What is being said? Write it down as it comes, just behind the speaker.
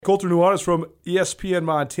Colter Nuanez from ESPN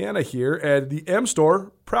Montana here, and the M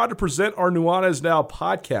Store, proud to present our Nuanez Now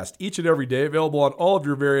podcast each and every day, available on all of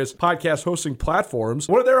your various podcast hosting platforms.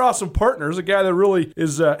 One of their awesome partners, a guy that really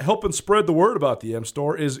is helping spread the word about the M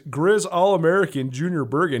Store, is Griz All-American Junior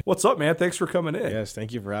Bergen. What's up, man? Thanks for coming in. Yes,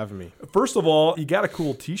 thank you for having me. First of all, you got a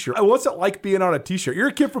cool t-shirt. What's it like being on a t-shirt? You're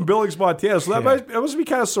a kid from Billings, Montana, so that must be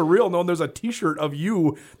kind of surreal knowing there's a t-shirt of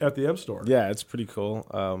you at the M Store. Yeah, it's pretty cool.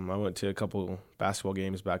 I went to a couple basketball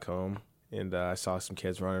games back home, and I saw some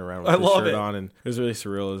kids running around with the shirt on, and it was really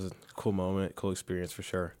surreal. It was a cool moment, cool experience for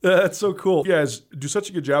sure. That's so cool. You guys do such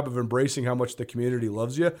a good job of embracing how much the community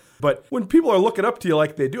loves you. But when people are looking up to you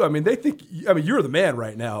like they do, they think, you're the man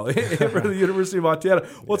right now for the University of Montana.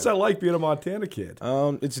 What's that like being a Montana kid?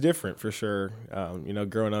 It's different for sure.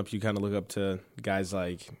 Growing up, you kind of look up to guys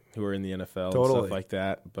like who are in the NFL and stuff like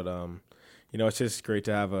that. But, it's just great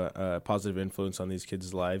to have a positive influence on these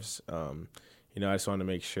kids' lives. I just want to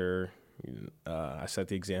make sure I set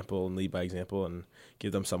the example and lead by example and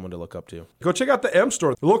give them someone to look up to. Go check out the M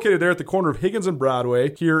Store. They're located there at the corner of Higgins and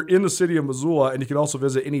Broadway here in the city of Missoula, and you can also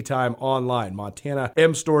visit anytime online,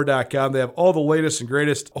 montanamstore.com. They have all the latest and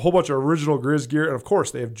greatest, a whole bunch of original Griz gear, and of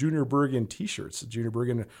course, they have Junior Bergen t-shirts. Junior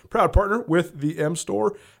Bergen, proud partner with the M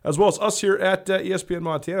Store, as well as us here at ESPN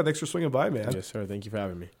Montana. Thanks for swinging by, man. Yes, sir. Thank you for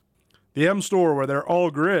having me. The M Store, where they're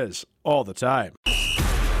all Griz all the time.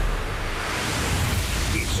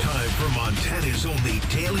 It's time for Montana's only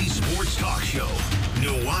daily sports talk show,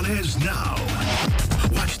 Nuanez Now.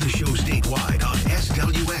 Watch the show statewide on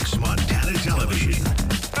SWX Montana Television.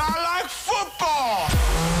 I like football!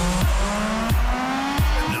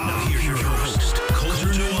 Now here's your host, Colter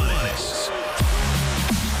Nuanez.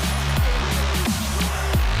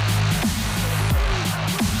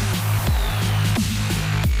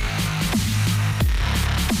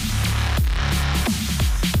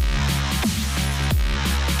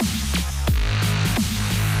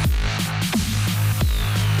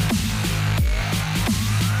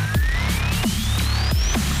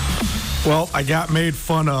 Well, I got made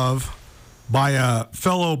fun of by a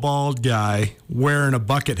fellow bald guy wearing a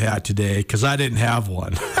bucket hat today because I didn't have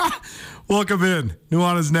one. Welcome in.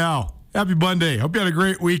 Nuanez Now. Happy Monday. Hope you had a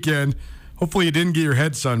great weekend. Hopefully you didn't get your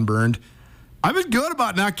head sunburned. I've been good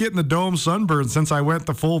about not getting the dome sunburn since I went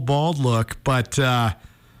the full bald look, but the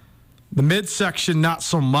midsection not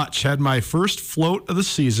so much. Had my first float of the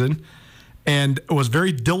season and was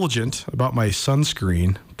very diligent about my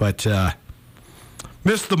sunscreen, but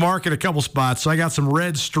missed the mark in a couple spots, so I got some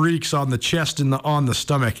red streaks on the chest and on the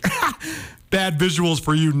stomach. Bad visuals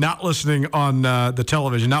for you not listening on the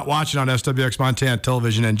television, not watching on SWX Montana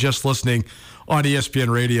television, and just listening on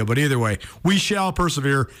ESPN radio. But either way, we shall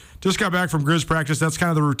persevere. Just got back from Griz practice. That's kind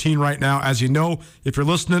of the routine right now. As you know, if you're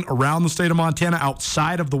listening around the state of Montana,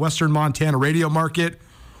 outside of the Western Montana radio market,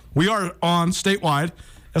 we are on statewide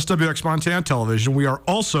SWX Montana television. We are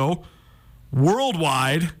also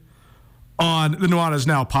worldwide on the Nuanez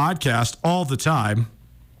Now podcast all the time.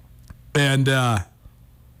 And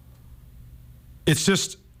it's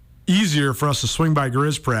just easier for us to swing by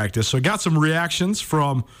Griz practice. So I got some reactions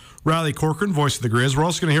from Riley Corcoran, voice of the Griz. We're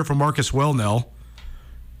also going to hear from Marcus Wellnell,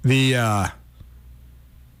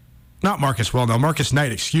 Marcus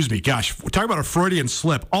Knight, excuse me. Gosh, we're talking about a Freudian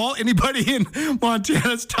slip. All anybody in Montana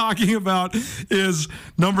is talking about is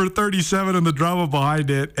number 37 and the drama behind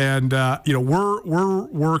it. And, we're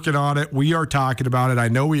working on it. We are talking about it. I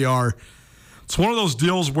know we are. It's one of those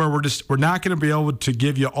deals where we're not going to be able to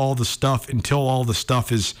give you all the stuff until all the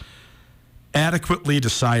stuff is adequately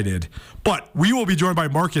decided. But we will be joined by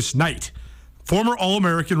Marcus Knight, former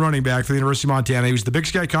All-American running back for the University of Montana. He was the Big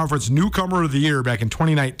Sky Conference Newcomer of the Year back in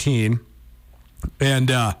 2019. And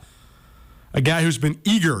a guy who's been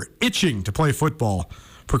itching to play football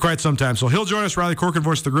for quite some time. So he'll join us. Riley Corcoran,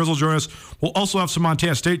 voice of the Griz, will join us. We'll also have some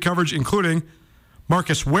Montana State coverage, including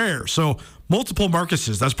Marcus Wehr. So multiple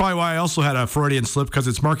Marcuses. That's probably why I also had a Freudian slip, because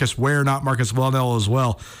it's Marcus Wehr, not Marcus Wellnell as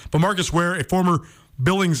well. But Marcus Wehr, a former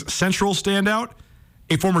Billings Central standout,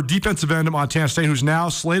 a former defensive end at Montana State who's now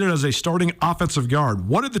slated as a starting offensive guard.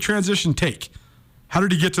 What did the transition take? How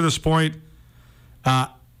did he get to this point?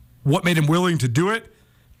 What made him willing to do it?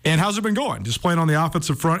 And how's it been going? Just playing on the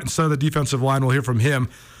offensive front instead of the defensive line. We'll hear from him.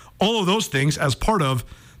 All of those things as part of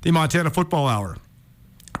the Montana Football Hour.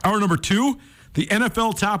 Hour number 2, the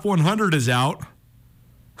NFL Top 100 is out.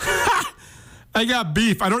 I got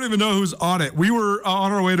beef. I don't even know who's on it. We were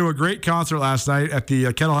on our way to a great concert last night at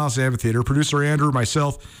the Kettle House Amphitheater. Producer Andrew,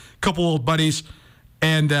 myself, a couple old buddies,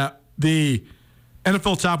 and the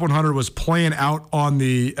NFL Top 100 was playing out on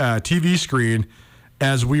the TV screen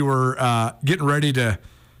as we were getting ready to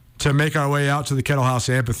make our way out to the Kettle House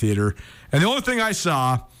Amphitheater. And the only thing I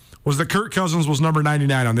saw was that Kirk Cousins was number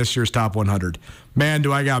 99 on this year's top 100. Man,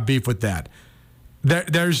 do I got beef with that.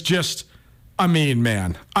 There's just, I mean,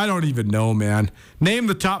 man, I don't even know, man. Name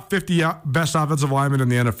the top 50 best offensive linemen in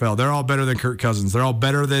the NFL. They're all better than Kirk Cousins. They're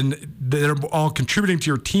all contributing to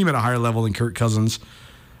your team at a higher level than Kirk Cousins.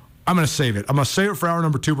 I'm going to save it. I'm going to save it for hour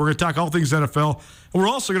number 2. We're going to talk all things NFL. And we're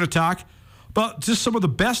also going to talk about just some of the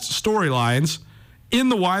best storylines in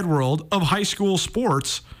the wide world of high school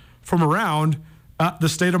sports from around the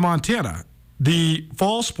state of Montana. The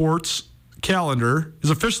fall sports calendar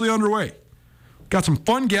is officially underway. Got some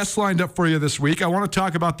fun guests lined up for you this week. I want to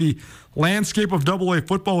talk about the landscape of AA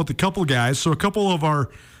football with a couple guys. So a couple of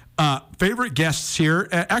our favorite guests here,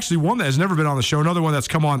 actually one that has never been on the show, another one that's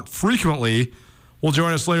come on frequently, will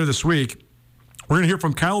join us later this week. We're going to hear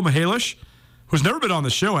from Kyle Mihalish, who's never been on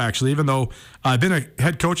the show, actually, even though I've been a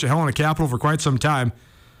head coach at Helena Capital for quite some time.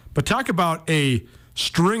 But talk about a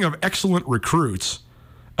string of excellent recruits,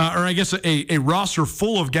 or I guess a roster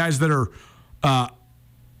full of guys that are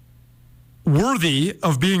worthy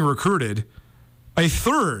of being recruited. A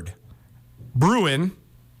third, Bruin,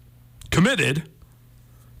 committed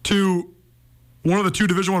to one of the 2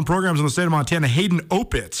 Division I programs in the state of Montana, Hayden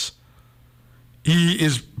Opitz. He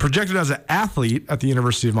is projected as an athlete at the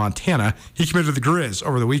University of Montana. He committed to the Griz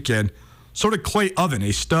over the weekend. So did Clay Oven,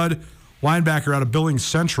 a stud linebacker out of Billings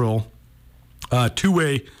Central,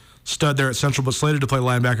 two-way stud there at Central, but slated to play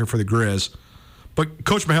linebacker for the Griz. But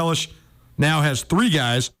Coach Mihalish now has 3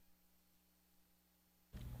 guys.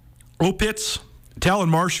 Opitz, Talon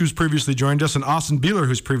Marsh, who's previously joined us, and Austin Beeler,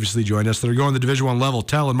 who's previously joined us, that are going to the Division I level.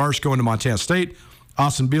 Talon Marsh going to Montana State.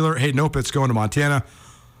 Austin Beeler, Hayden Opitz going to Montana.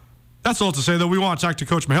 That's all to say, though, we want to talk to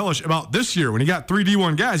Coach Mihalish about this year. When you got 3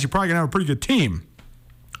 D1 guys, you're probably going to have a pretty good team.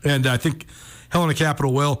 And I think Helena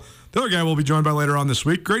Capital will. The other guy we'll be joined by later on this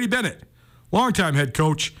week, Grady Bennett, longtime head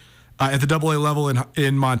coach at the AA level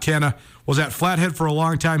in Montana, was at Flathead for a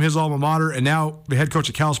long time, his alma mater, and now the head coach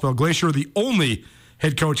at Kalispell Glacier, the only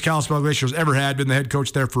head coach Kalispell Glacier has ever had, been the head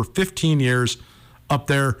coach there for 15 years up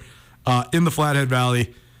there in the Flathead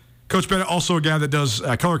Valley. Coach Bennett, also a guy that does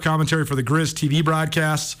color commentary for the Griz TV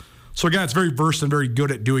broadcasts. So a guy that's very versed and very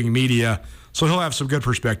good at doing media. So he'll have some good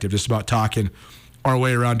perspective just about talking our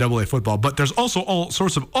way around AA football. But there's also all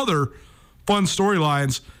sorts of other fun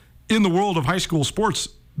storylines in the world of high school sports.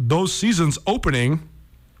 Those seasons opening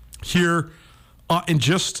here in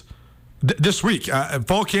just this week.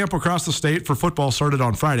 Fall camp across the state for football started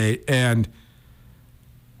on Friday, and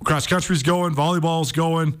cross country's going, volleyball's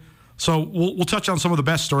going. So we'll touch on some of the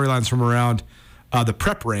best storylines from around the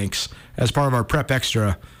prep ranks as part of our prep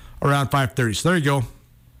extra around 5:30. So there you go.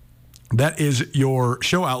 That is your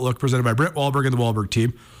show outlook presented by Brent Wahlberg and the Wahlberg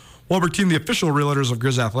team. Wahlberg team, the official realtors of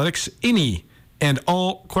Griz Athletics. Any and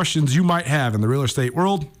all questions you might have in the real estate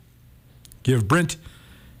world, give Brent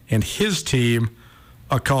and his team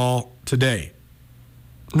a call today.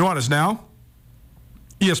 Nuanez Now,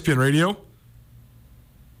 ESPN Radio. You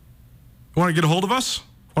want to get a hold of us?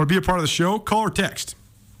 Want to be a part of the show? Call or text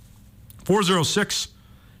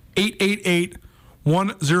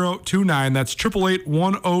 406-888-1029. That's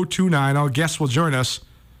 888-1029. Our guests will join us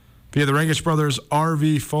via the Rangish Brothers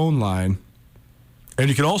RV phone line. And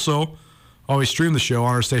you can also always stream the show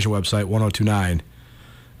on our station website,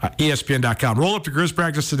 1029ESPN.com. Roll up to Griz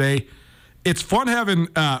practice today. It's fun having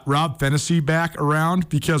Rob Fennessy back around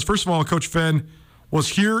because, first of all, Coach Fenn was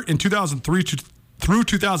here in 2003 through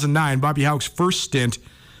 2009, Bobby Houck's first stint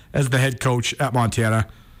as the head coach at Montana.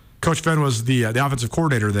 Coach Fenn was the offensive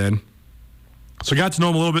coordinator then. So got to know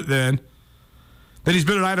him a little bit then. Then he's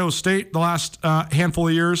been at Idaho State the last handful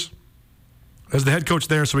of years as the head coach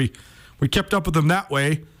there. So we kept up with him that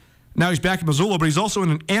way. Now he's back in Missoula, but he's also in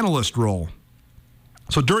an analyst role.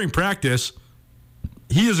 So during practice,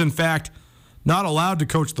 he is in fact not allowed to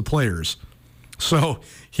coach the players. So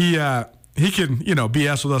he can,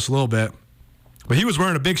 BS with us a little bit. But he was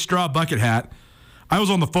wearing a big straw bucket hat. I was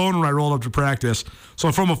on the phone when I rolled up to practice.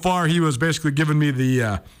 So from afar, he was basically giving me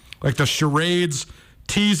the charades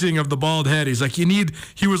teasing of the bald head. He's like,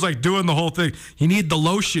 he was like doing the whole thing. You need the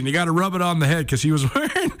lotion. You got to rub it on the head because he was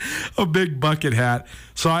wearing a big bucket hat.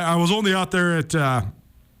 So I was only out there at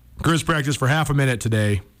Griz practice for half a minute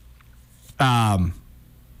today. About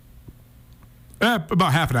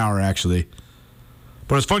half an hour, actually.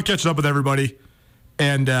 But it's fun catching up with everybody.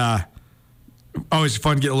 And always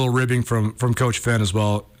fun getting a little ribbing from Coach Fenn as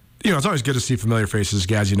well. It's always good to see familiar faces,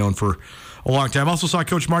 guys you've known for a long time. Also saw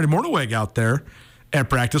Coach Marty Mornaweg out there at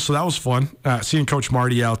practice, so that was fun, seeing Coach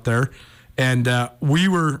Marty out there. And we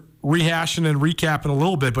were rehashing and recapping a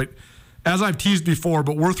little bit, but as I've teased before,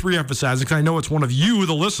 but worth reemphasizing, because I know it's one of you,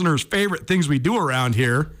 the listeners' favorite things we do around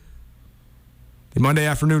here, the Monday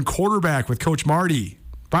afternoon quarterback with Coach Marty.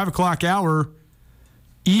 5 o'clock hour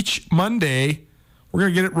each Monday. We're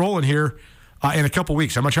going to get it rolling here in a couple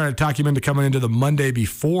weeks. I'm going to try to talk him into coming into the Monday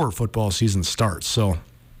before football season starts. So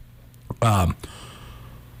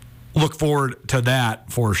look forward to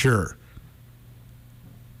that for sure.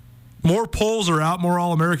 More polls are out. More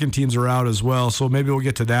All-American teams are out as well. So maybe we'll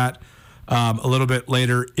get to that a little bit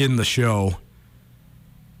later in the show.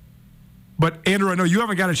 But, Andrew, I know you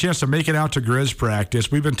haven't got a chance to make it out to Griz practice.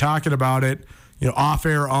 We've been talking about it, off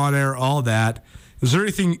air, on air, all that. Is there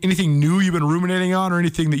anything new you've been ruminating on, or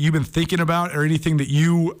anything that you've been thinking about, or anything that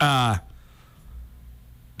you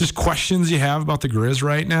just questions you have about the Griz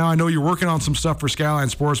right now? I know you're working on some stuff for Skyline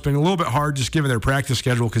Sports. It's been a little bit hard just given their practice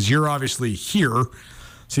schedule because you're obviously here,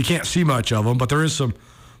 so you can't see much of them. But there is some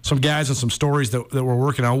guys and some stories that we're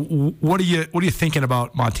working on. What are you thinking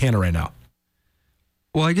about Montana right now?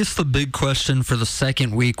 Well, I guess the big question for the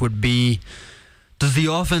second week would be, does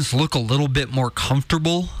the offense look a little bit more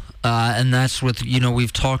comfortable? And that's with,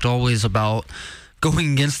 we've talked always about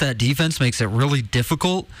going against that defense makes it really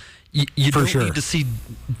difficult. You don't need to see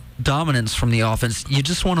dominance from the offense. You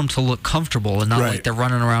just want them to look comfortable and not like they're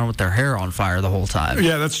running around with their hair on fire the whole time.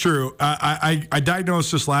 Yeah, that's true. I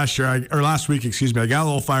diagnosed this last week. I got a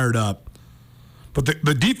little fired up. But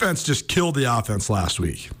the defense just killed the offense last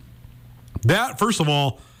week. That, first of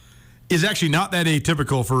all, is actually not that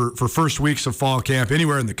atypical for first weeks of fall camp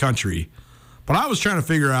anywhere in the country. But I was trying to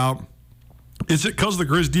figure out, is it because the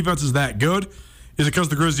Griz defense is that good? Is it because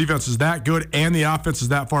the Griz defense is that good and the offense is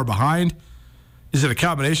that far behind? Is it a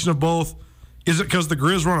combination of both? Is it because the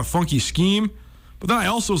Griz run a funky scheme? But then I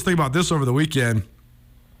also was thinking about this over the weekend.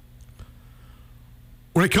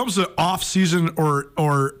 When it comes to off-season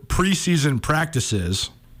or preseason practices,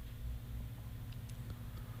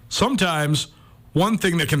 sometimes one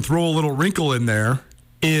thing that can throw a little wrinkle in there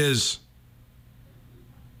is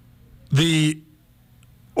the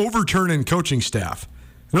overturn in coaching staff.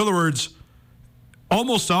 In other words,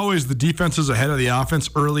 almost always the defense is ahead of the offense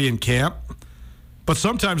early in camp, but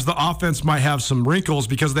sometimes the offense might have some wrinkles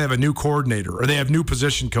because they have a new coordinator or they have new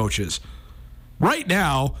position coaches. Right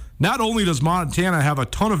now, not only does Montana have a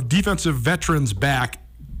ton of defensive veterans back,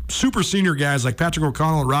 super senior guys like Patrick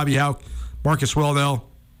O'Connell and Robbie Houck, Marcus Welldell,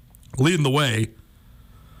 leading the way,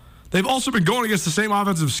 they've also been going against the same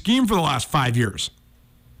offensive scheme for the last 5 years.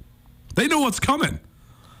 They know what's coming.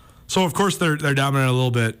 So, of course, they're dominant a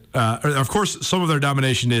little bit. Of course, some of their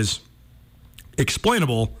domination is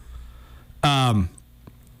explainable. But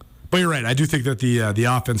you're right. I do think that the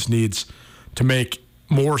offense needs to make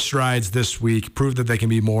more strides this week, prove that they can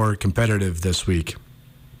be more competitive this week.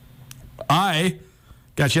 I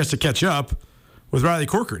got a chance to catch up with Riley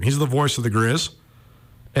Corcoran. He's the voice of the Griz.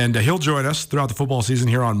 And he'll join us throughout the football season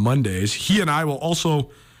here on Mondays. He and I will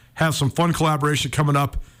also have some fun collaboration coming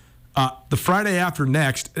up the Friday after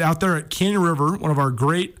next out there at Canyon River, one of our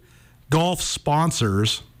great golf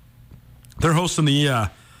sponsors. They're hosting the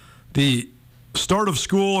start of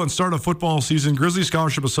school and start of football season Grizzly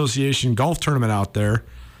Scholarship Association golf tournament out there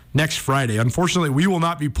next Friday. Unfortunately, we will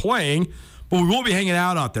not be playing, but we will be hanging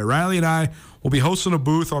out there. Riley and I will be hosting a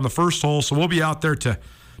booth on the first hole, so we'll be out there to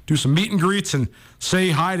do some meet and greets and say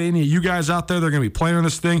hi to any of you guys out there. They're going to be playing on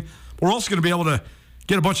this thing. We're also going to be able to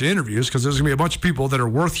get a bunch of interviews because there's going to be a bunch of people that are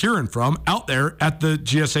worth hearing from out there at the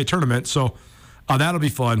GSA tournament. So that'll be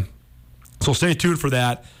fun. So stay tuned for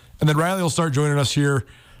that. And then Riley will start joining us here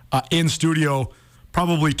in studio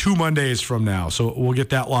probably 2 Mondays from now. So we'll get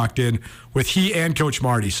that locked in with he and Coach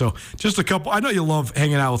Marty. So just a couple. I know you love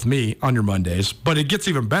hanging out with me on your Mondays, but it gets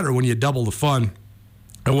even better when you double the fun.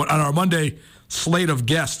 And on our Monday slate of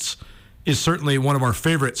guests is certainly one of our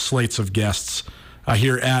favorite slates of guests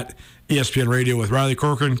here at ESPN Radio, with Riley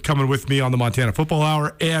Corcoran coming with me on the Montana Football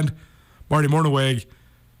Hour and Marty Morneweg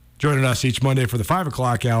joining us each Monday for the 5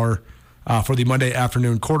 o'clock hour for the Monday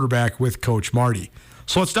afternoon quarterback with Coach Marty.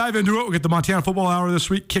 So let's dive into it. We'll get the Montana Football Hour this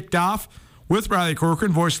week kicked off with Riley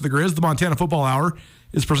Corcoran, voice of the Griz. The Montana Football Hour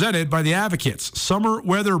is presented by the Advocates. Summer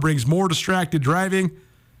weather brings more distracted driving.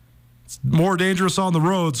 It's more dangerous on the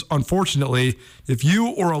roads, unfortunately. If you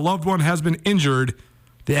or a loved one has been injured,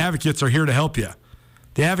 the Advocates are here to help you.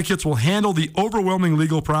 The Advocates will handle the overwhelming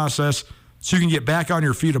legal process so you can get back on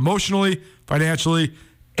your feet emotionally, financially,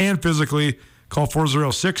 and physically. Call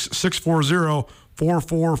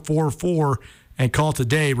 406-640-4444 and call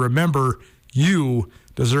today. Remember, you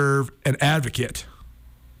deserve an advocate.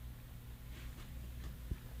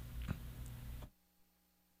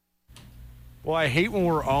 Well, I hate when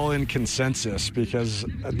we're all in consensus because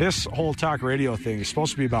this whole talk radio thing is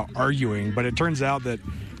supposed to be about arguing, but it turns out that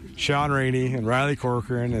Sean Rainey and Riley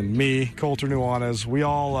Corcoran and me, Colter Nuanez, we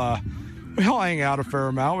all we all hang out a fair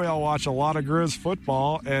amount. We all watch a lot of Griz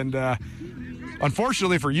football, and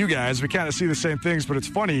unfortunately for you guys, we kind of see the same things. But it's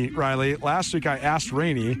funny, Riley. Last week I asked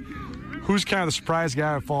Rainey, who's kind of the surprise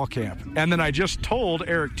guy at fall camp? And then I just told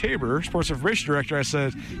Eric Tabor, sports information director, I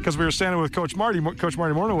said, because we were standing with Coach Marty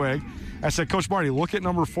Mornaweg, I said, Coach Marty, look at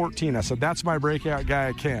number 14. I said, that's my breakout guy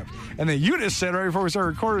at camp. And then you just said right before we started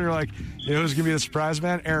recording, you're like, you know who's going to be the surprise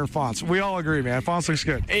man? Aaron Fonts. We all agree, man. Fonts looks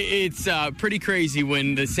good. It's pretty crazy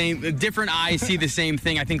when different eyes see the same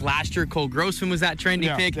thing. I think last year Cole Grossman was that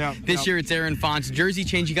trendy pick. This year it's Aaron Fonts. Jersey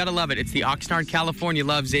change, you got to love it. It's the Oxnard, California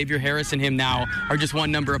love. Xavier Harris and him now are just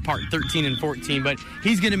one number apart, 13 and 14. But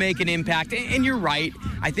he's going to make an impact. And you're right.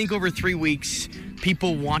 I think over 3 weeks,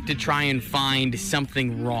 people want to try and find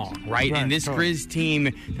something wrong, right? And this Griz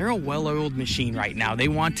team, they're a well-oiled machine right now. They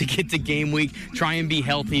want to get to game week, try and be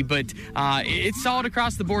healthy, but it's solid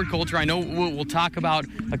across the board, Colter. I know we'll talk about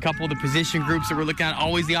a couple of the position groups that we're looking at,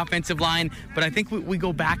 always the offensive line, but I think we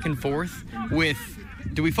go back and forth with,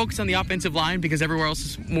 do we focus on the offensive line because everywhere else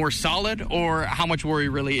is more solid, or how much worry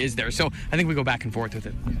really is there? So I think we go back and forth with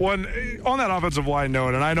it. On that offensive line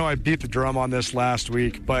note, and I know I beat the drum on this last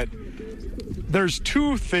week, but there's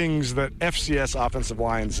two things that FCS offensive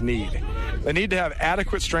lines need. They need to have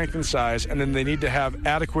adequate strength and size, and then they need to have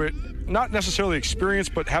adequate, not necessarily experience,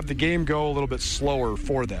 but have the game go a little bit slower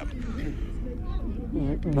for them.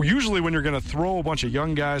 Usually when you're going to throw a bunch of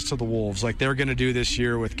young guys to the Wolves, like they're going to do this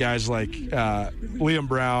year with guys like Liam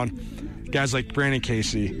Brown, guys like Brandon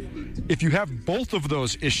Casey, if you have both of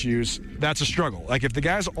those issues, that's a struggle. Like if the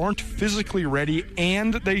guys aren't physically ready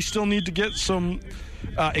and they still need to get some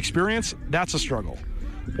experience, that's a struggle.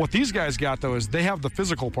 What these guys got, though, is they have the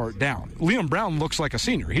physical part down. Liam Brown looks like a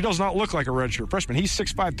senior. He does not look like a redshirt freshman. He's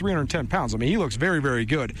 6'5", 310 pounds. I mean, he looks very, very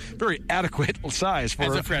good. Very adequate size for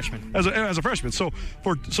as a freshman. As a freshman. So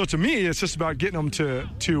to me, it's just about getting them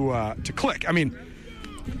to click. I mean,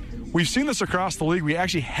 we've seen this across the league. We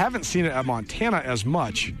actually haven't seen it at Montana as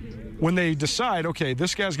much. When they decide, okay,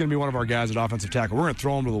 this guy's going to be one of our guys at offensive tackle, we're going to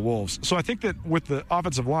throw him to the Wolves. So I think that with the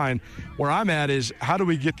offensive line, where I'm at is how do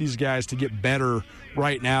we get these guys to get better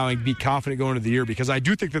right now and be confident going into the year? Because I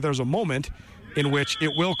do think that there's a moment in which it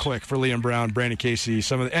will click for Liam Brown, Brandon Casey,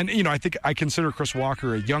 I think I consider Chris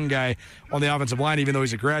Walker a young guy on the offensive line, even though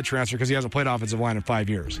he's a grad transfer because he hasn't played offensive line in 5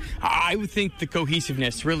 years. I would think the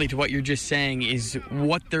cohesiveness, really, to what you're just saying, is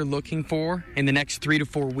what they're looking for in the next 3 to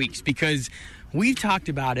 4 weeks, because we've talked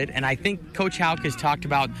about it, and I think Coach Houck has talked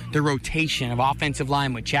about the rotation of offensive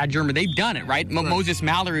line with Chad Germer. They've done it, right? Moses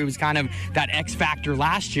Mallory was kind of that X factor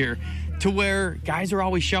last year, to where guys are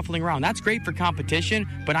always shuffling around. That's great for competition,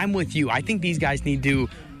 but I'm with you. I think these guys need to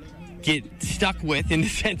get stuck with, in the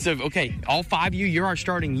sense of, okay, all 5 of you, you're our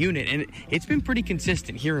starting unit. And it's been pretty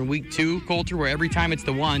consistent here in week 2, Colter, where every time it's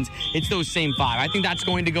the ones, it's those same 5. I think that's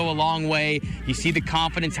going to go a long way. You see the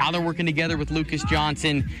confidence, how they're working together with Lucas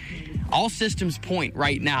Johnson. All systems point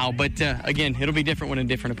right now, but again, it'll be different when a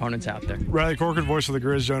different opponent's out there. Riley Corcoran, voice of the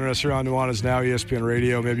Griz, joining us here on Nuanez Now, ESPN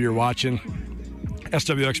Radio. Maybe you're watching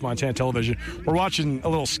SWX Montana Television. We're watching a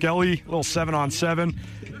little Skelly, a little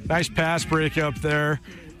 7-on-7. Nice pass breakup there.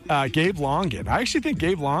 Gabe Longan. I actually think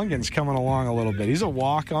Gabe Longan's coming along a little bit. He's a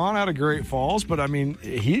walk-on out of Great Falls, but I mean,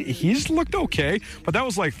 he's looked okay. But that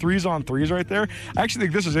was like 3s-on-3s right there. I actually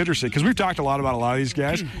think this is interesting because we've talked a lot about a lot of these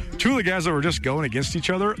guys. Two of the guys that were just going against each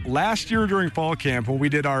other last year during fall camp when we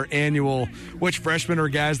did our annual which freshmen are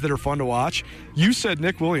guys that are fun to watch. You said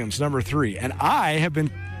Nick Williams, number 3, and I have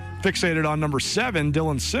been fixated on number 7,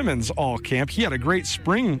 Dylan Simmons, all camp. He had a great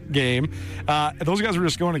spring game. Those guys were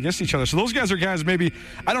just going against each other. So those guys are guys maybe,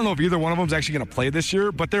 I don't know if either one of them is actually going to play this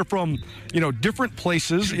year, but they're from, different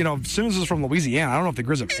places. Simmons is from Louisiana. I don't know if the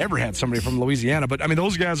Griz have ever had somebody from Louisiana, but I mean,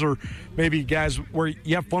 those guys are maybe guys where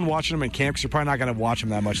you have fun watching them in camp because you're probably not going to watch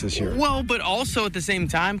them that much this year. Well, but also at the same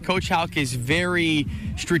time, Coach Houck is very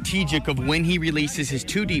strategic of when he releases his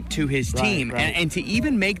 2-deep to his team. Right. And to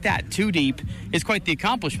even make that 2-deep is quite the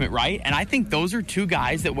accomplishment, right? And I think those are two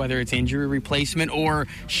guys that, whether it's injury replacement or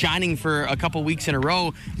shining for a couple weeks in a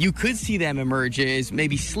row, you could see them emerge as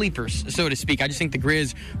maybe sleepers, so to speak. I just think the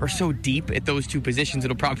Griz are so deep at those two positions,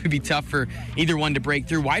 it'll probably be tough for either one to break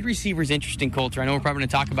through. Wide receiver is interesting, Colter. I know we're probably going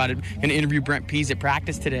to talk about it. Going to interview Brent Pease at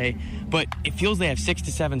practice today, but it feels they have 6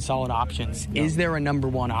 to 7 solid options. Yeah. Is there a number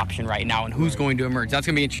 1 option right now, and who's going to emerge? That's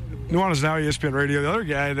going to be interesting. Nuanez Now, ESPN Radio. The other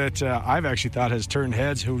guy that I've actually thought has turned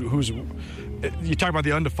heads, who's you talk about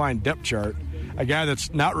the undefined depth chart, a guy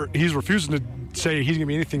that's not, he's refusing to say he's going to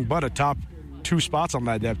be anything but a top 2 spots on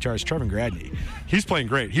that depth chart is Trevin Gradney. He's playing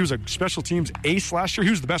great. He was a special teams ace last year.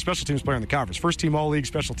 He was the best special teams player in the conference. First team all-league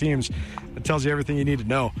special teams. That tells you everything you need to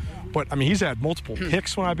know. but I mean, he's had multiple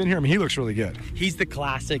picks when I've been here. I mean, he looks really good. He's the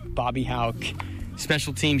classic Bobby Houck,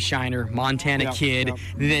 special team shiner, Montana kid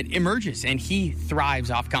that emerges, and he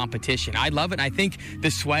thrives off competition. I love it. And I think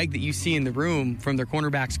the swag that you see in the room from their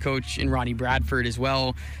cornerbacks coach in Ronnie Bradford as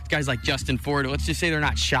well, guys like Justin Ford, let's just say they're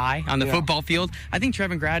not shy on the football field. I think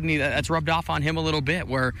Trevin Gradney, that's rubbed off on him a little bit,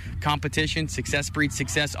 where competition, success breeds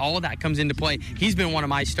success, all of that comes into play. He's been one of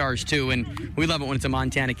my stars too, and we love it when it's a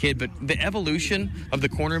Montana kid. But the evolution of the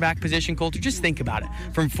cornerback position, Colter, just think about it.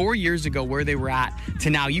 From 4 years ago where they were at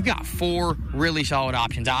to now, you got 4 really solid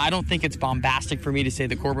options. I don't think it's bombastic for me to say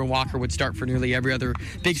that Corbin Walker would start for nearly every other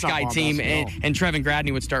Big Sky team, and Trevin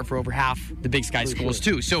Gradney would start for over half the Big Sky schools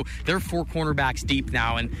too. So they're 4 cornerbacks deep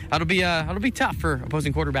now, and that'll be tough for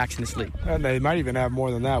opposing quarterbacks in this league. And they might even have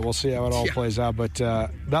more than that. We'll see how it all plays out. But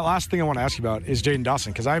that last thing I want to ask you about is Jaden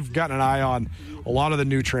Dawson, because I've gotten an eye on a lot of the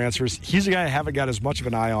new transfers. He's a guy I haven't got as much of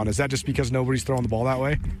an eye on. Is that just because nobody's throwing the ball that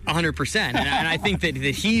way? 100%. And I think that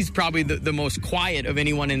he's probably the most quiet of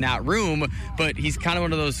anyone in that room, but he's kind of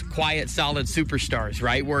one of those quiet, solid superstars,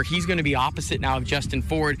 right? Where he's going to be opposite now of Justin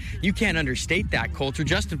Ford. You can't understate that, Colter.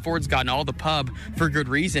 Justin Ford's gotten all the pub for good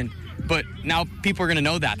reason. But now people are going to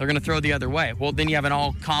know that. They're going to throw the other way. Well, then you have an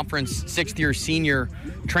all-conference 6th-year senior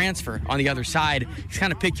transfer on the other side. He's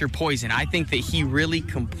kind of pick your poison. I think that he really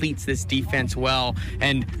completes this defense well.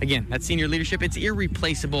 And, again, that senior leadership, it's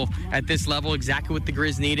irreplaceable at this level. Exactly what the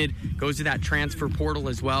Griz needed. Goes to that transfer portal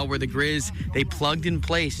as well, where the Griz, they plugged and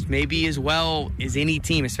placed maybe as well as any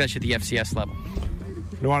team, especially at the FCS level.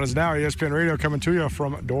 Nuanez Now, ESPN Radio, coming to you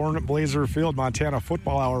from Dorn Blazer Field. Montana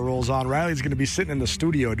Football Hour rolls on. Riley's going to be sitting in the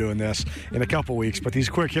studio doing this in a couple weeks. But these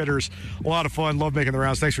quick hitters, a lot of fun. Love making the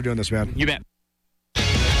rounds. Thanks for doing this, man. You bet.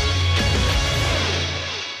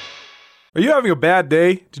 Are you having a bad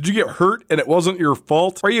day? Did you get hurt and it wasn't your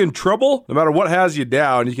fault? Are you in trouble? No matter what has you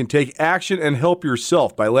down, you can take action and help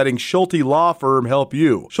yourself by letting Schulte Law Firm help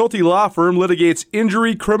you. Schulte Law Firm litigates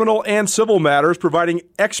injury, criminal, and civil matters, providing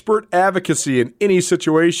expert advocacy in any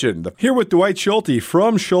situation. Here with Dwight Schulte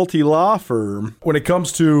from Schulte Law Firm. When it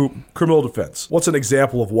comes to criminal defense, what's an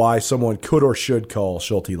example of why someone could or should call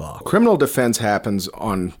Schulte Law? Criminal defense happens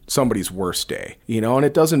on somebody's worst day, and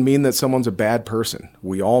it doesn't mean that someone's a bad person.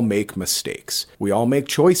 We all make mistakes. We all make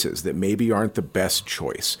choices that maybe aren't the best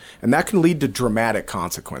choice, and that can lead to dramatic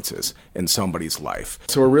consequences in somebody's life.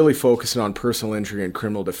 So we're really focusing on personal injury and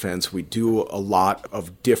criminal defense. We do a lot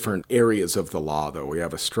of different areas of the law, though. We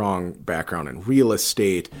have a strong background in real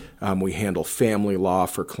estate. We handle family law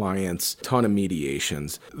for clients, ton of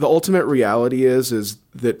mediations. The ultimate reality is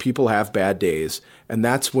that people have bad days, and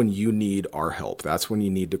that's when you need our help. That's when you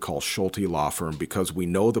need to call Schulte Law Firm, because we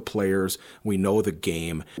know the players, we know the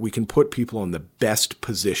game. We can put people in the best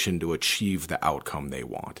position to achieve the outcome they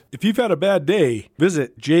want. If you've had a bad day,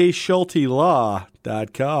 visit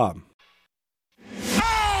jschultelaw.com.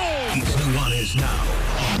 It's Nuanez Now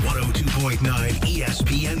on 102.9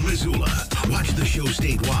 ESPN Missoula. Watch the show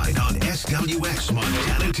statewide on SWX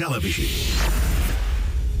Montana Television.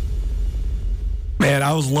 Man,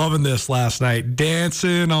 I was loving this last night.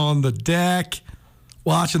 Dancing on the deck,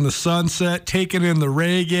 watching the sunset, taking in the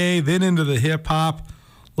reggae, then into the hip-hop. A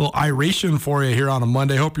little iration for you here on a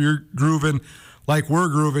Monday. Hope you're grooving like we're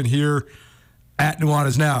grooving here at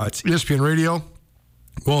Nuanez Now. It's ESPN Radio,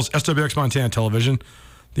 as well as SWX Montana Television.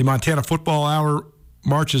 The Montana Football Hour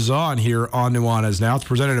marches on here on Nuanez Now. It's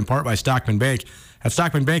presented in part by Stockman Bank. At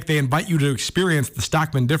Stockman Bank, they invite you to experience the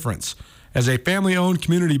Stockman difference. As a family-owned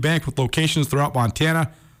community bank with locations throughout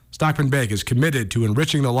Montana, Stockman Bank is committed to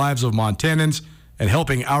enriching the lives of Montanans and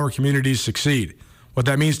helping our communities succeed. What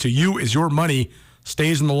that means to you is your money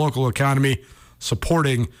stays in the local economy,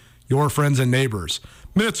 supporting your friends and neighbors.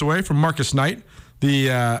 Minutes away from Marcus Knight,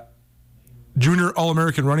 the junior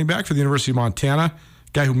All-American running back for the University of Montana,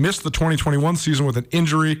 guy who missed the 2021 season with an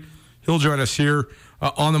injury. He'll join us here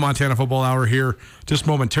on the Montana Football Hour here just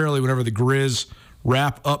momentarily whenever the Griz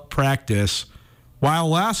wrap up practice. While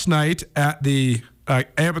last night at the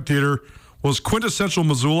amphitheater was quintessential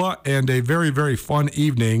Missoula and a very, very fun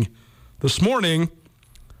evening, this morning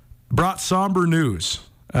brought somber news,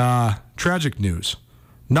 tragic news.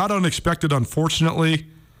 Not unexpected, unfortunately,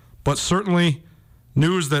 but certainly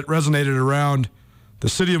news that resonated around the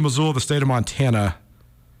city of Missoula, the state of Montana.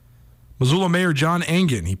 Missoula Mayor John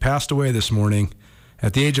Engen, he passed away this morning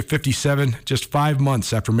at the age of 57, just 5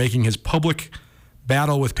 months after making his public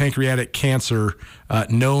battle with pancreatic cancer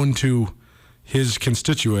known to his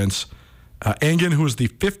constituents. Engen, who was the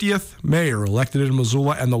 50th mayor elected in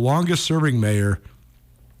Missoula and the longest-serving mayor,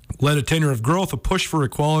 led a tenure of growth, a push for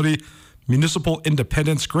equality, municipal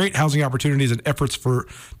independence, great housing opportunities, and efforts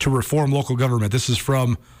to reform local government. This is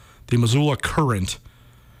from the Missoula Current.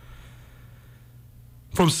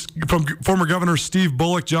 From former Governor Steve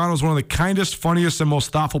Bullock, John was one of the kindest, funniest, and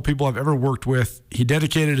most thoughtful people I've ever worked with. He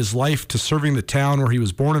dedicated his life to serving the town where he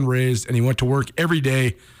was born and raised, and he went to work every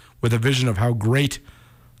day with a vision of how great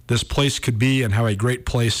this place could be and how a great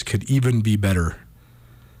place could even be better.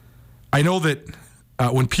 I know that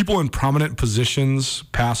when people in prominent positions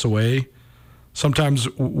pass away, sometimes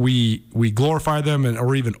we glorify them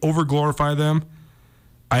or even over-glorify them.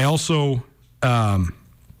 I also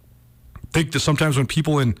think that sometimes when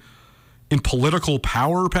people in political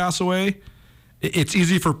power pass away, it's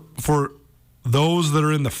easy for those that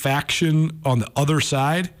are in the faction on the other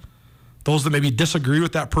side, those that maybe disagree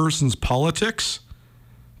with that person's politics,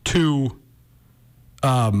 to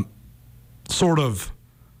sort of,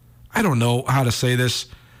 I don't know how to say this,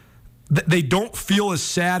 they don't feel as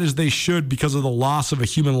sad as they should because of the loss of a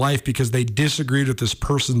human life because they disagreed with this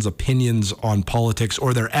person's opinions on politics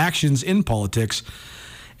or their actions in politics.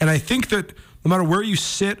 And I think that no matter where you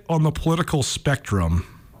sit on the political spectrum,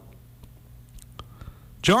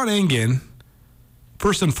 John Engen,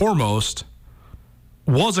 first and foremost,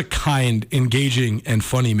 was a kind, engaging, and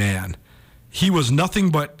funny man. He was nothing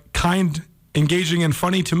but kind, engaging, and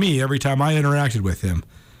funny to me every time I interacted with him.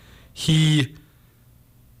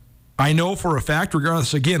 I know for a fact,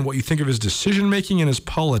 regardless, again, what you think of his decision-making and his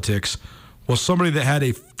politics, was somebody that had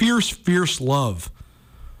a fierce, fierce love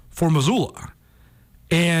for Missoula.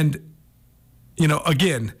 And,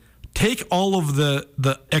 again, take all of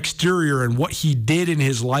the exterior and what he did in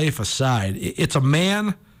his life aside. It's a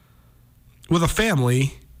man with a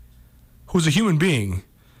family who's a human being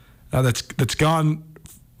that's gone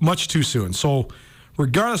much too soon. So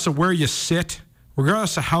regardless of where you sit,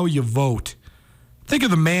 regardless of how you vote, think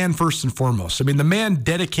of the man first and foremost. I mean, the man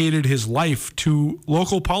dedicated his life to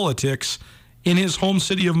local politics in his home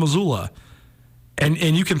city of Missoula. And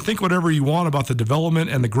you can think whatever you want about the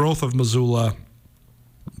development and the growth of Missoula,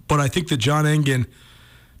 but I think that John Engen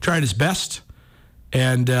tried his best.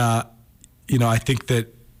 And, I think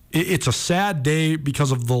that it's a sad day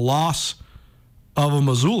because of the loss of a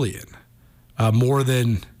Missoulian more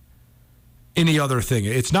than any other thing.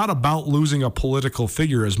 It's not about losing a political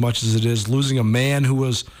figure as much as it is losing a man who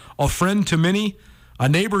was a friend to many, a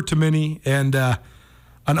neighbor to many, and an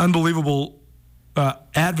unbelievable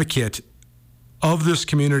advocate of this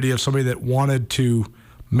community, of somebody that wanted to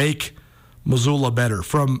make Missoula better.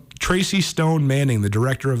 From Tracy Stone Manning, the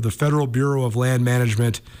director of the Federal Bureau of Land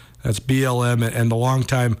Management, that's BLM, and the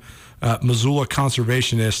longtime Missoula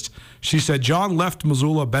conservationist, she said, John left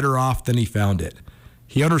Missoula better off than he found it.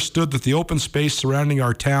 He understood that the open space surrounding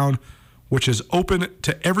our town, which is open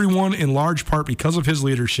to everyone in large part because of his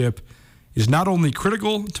leadership, is not only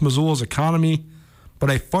critical to Missoula's economy, but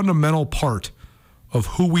a fundamental part of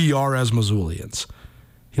who we are as Missoulians.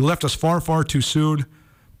 He left us far, far too soon,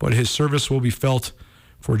 but his service will be felt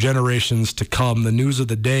for generations to come. The news of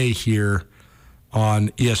the day here on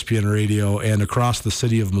ESPN Radio and across the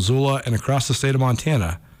city of Missoula and across the state of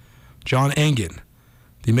Montana. John Engen,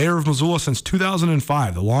 the mayor of Missoula since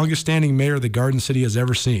 2005, the longest-standing mayor the Garden City has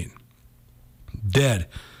ever seen, dead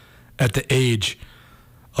at the age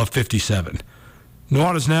of 57.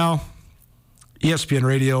 Nuanez Now, ESPN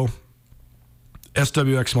Radio,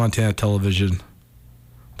 SWX Montana Television.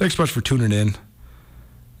 Thanks much for tuning in.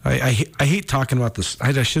 I hate talking about this.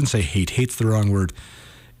 I shouldn't say hate. Hate's the wrong word.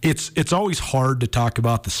 It's always hard to talk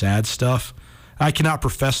about the sad stuff. I cannot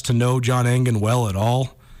profess to know John Engen well at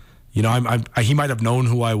all. He might have known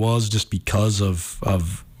who I was just because of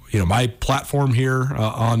my platform here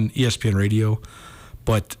on ESPN Radio,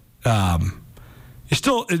 but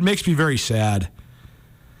it makes me very sad.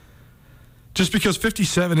 Just because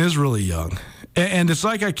 57 is really young, and it's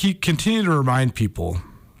like I continue to remind people.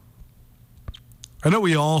 I know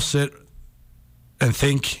we all sit and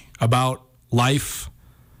think about life,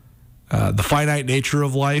 the finite nature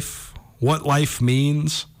of life, what life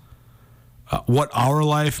means. What our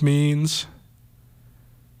life means,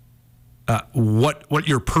 what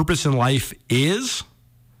your purpose in life is.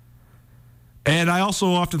 And I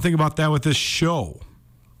also often think about that with this show.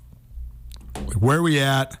 Where we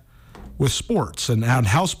at with sports and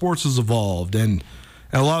how sports has evolved and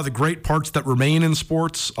a lot of the great parts that remain in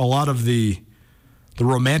sports, a lot of the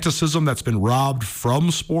romanticism that's been robbed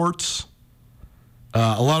from sports.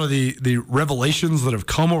 A lot of the revelations that have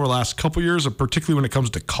come over the last couple years, and particularly when it comes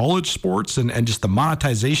to college sports and just the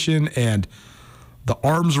monetization and the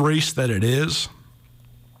arms race that it is.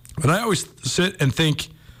 And I always sit and think,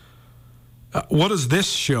 what does this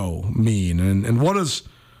show mean? And what does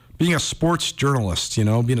being a sports journalist,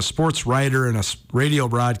 being a sports writer and a radio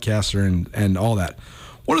broadcaster and all that,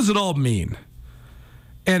 what does it all mean?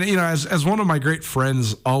 And, as one of my great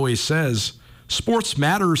friends always says, sports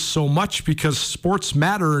matters so much because sports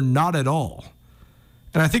matter not at all.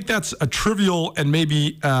 And I think that's a trivial and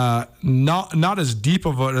maybe not as deep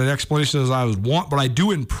of an explanation as I would want, but I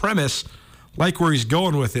do in premise like where he's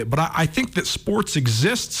going with it. But I think that sports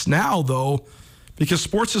exists now, though, because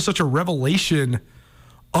sports is such a revelation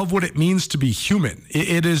of what it means to be human.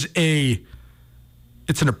 It's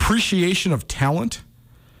an appreciation of talent.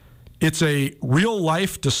 It's a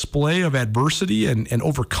real-life display of adversity and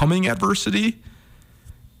overcoming adversity.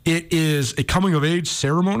 It is a coming-of-age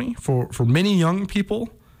ceremony for many young people.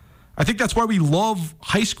 I think that's why we love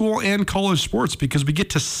high school and college sports, because we get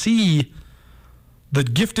to see the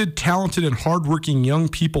gifted, talented, and hardworking young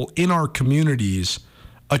people in our communities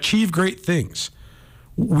achieve great things.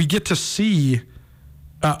 We get to see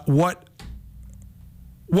what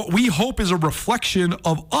we hope is a reflection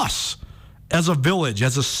of us as a village,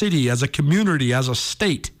 as a city, as a community, as a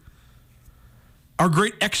state. Our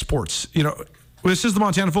great exports, this is the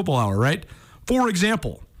Montana Football Hour, right? For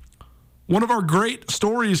example, one of our great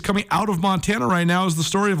stories coming out of Montana right now is the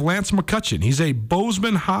story of Lance McCutcheon. He's a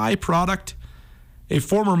Bozeman High product, a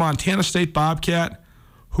former Montana State Bobcat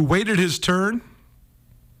who waited his turn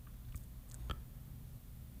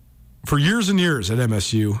for years and years at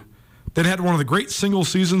MSU, that had one of the great single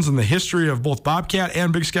seasons in the history of both Bobcat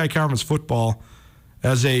and Big Sky Conference football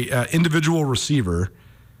as a individual receiver.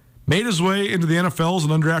 Made his way into the NFL as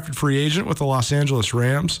an undrafted free agent with the Los Angeles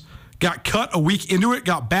Rams. Got cut a week into it,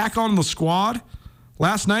 got back on the squad.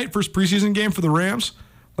 Last night, first preseason game for the Rams,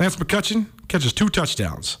 Lance McCutcheon catches 2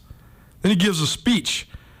 touchdowns. Then he gives a speech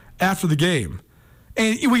after the game.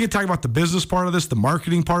 And we can talk about the business part of this, the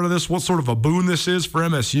marketing part of this, what sort of a boon this is for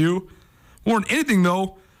MSU. More than anything,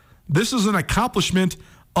 though, this is an accomplishment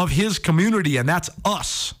of his community, and that's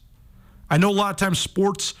us. I know a lot of times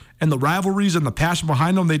sports and the rivalries and the passion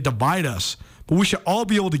behind them, they divide us. But we should all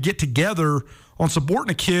be able to get together on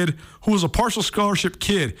supporting a kid who was a partial scholarship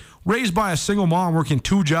kid, raised by a single mom working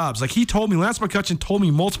 2 jobs. Like he told me, Lance McCutcheon told me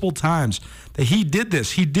multiple times that he did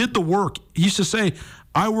this. He did the work. He used to say,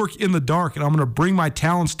 I work in the dark, and I'm going to bring my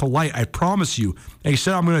talents to light. I promise you. And he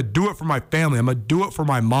said, I'm going to do it for my family. I'm going to do it for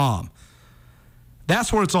my mom.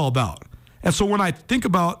 That's what it's all about. And so when I think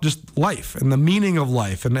about just life and the meaning of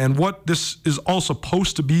life and what this is all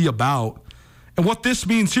supposed to be about and what this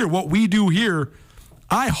means here, what we do here,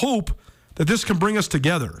 I hope that this can bring us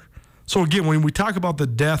together. So again, when we talk about the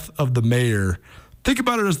death of the mayor, think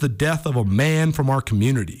about it as the death of a man from our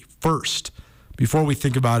community first, before we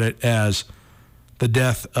think about it as the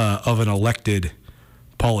death of an elected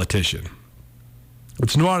politician.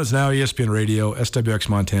 It's Nuanez Now, ESPN Radio, SWX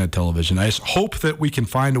Montana Television. I just hope that we can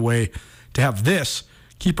find a way to have this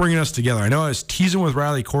keep bringing us together. I know I was teasing with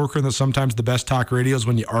Riley Corcoran that sometimes the best talk radio is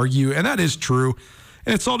when you argue, and that is true.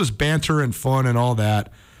 And it's all just banter and fun and all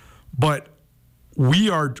that. But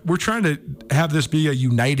we're trying to have this be a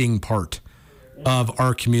uniting part of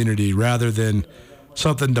our community rather than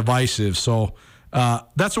something divisive. So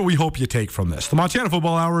that's what we hope you take from this. The Montana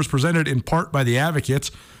Football Hour is presented in part by the Advocates.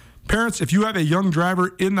 Parents, if you have a young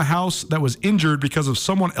driver in the house that was injured because of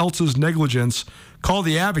someone else's negligence, call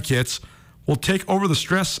the Advocates. We'll take over the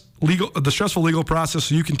stressful legal process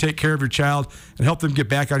so you can take care of your child and help them get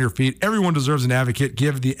back on your feet. Everyone deserves an advocate.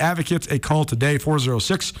 Give the Advocates a call today,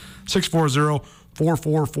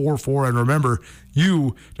 406-640-4444. And remember,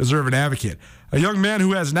 you deserve an advocate. A young man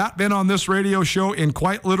who has not been on this radio show in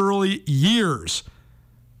quite literally years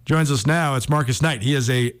joins us now. It's Marcus Knight. He is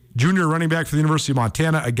a junior running back for the University of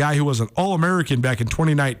Montana, a guy who was an All-American back in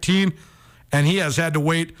 2019, and he has had to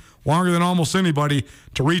wait longer than almost anybody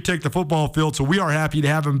to retake the football field. So we are happy to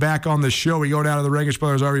have him back on the show. We go down to the Rangish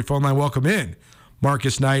Brothers RV phone line. Welcome in,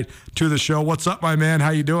 Marcus Knight, to the show. What's up, my man? How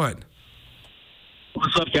you doing?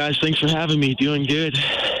 What's up, guys? Thanks for having me. Doing good.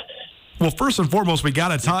 Well, first and foremost, we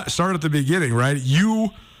got to start at the beginning, right?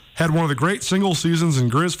 You had one of the great single seasons in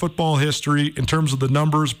Griz football history in terms of the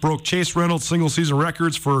numbers, broke Chase Reynolds' single-season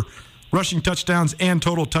records for rushing touchdowns and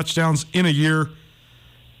total touchdowns in a year.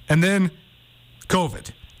 And then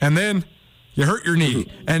COVID. And then you hurt your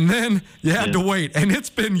knee. And then you had to wait. And it's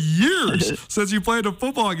been years since you played a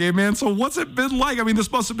football game, man. So what's it been like? I mean,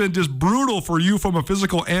 this must have been just brutal for you from a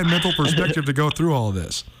physical and mental perspective to go through all of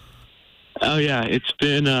this. Oh, yeah. It's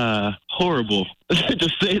been horrible, to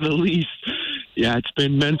say the least. Yeah, it's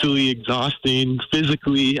been mentally exhausting.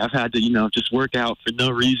 Physically, I've had to, just work out for no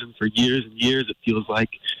reason for years and years, it feels like.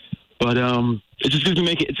 But it's just gonna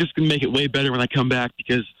make it way better when I come back,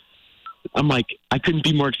 because I'm like, I couldn't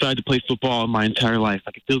be more excited to play football in my entire life.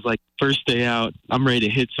 Like, it feels like first day out, I'm ready to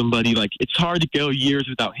hit somebody. Like, it's hard to go years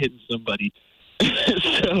without hitting somebody.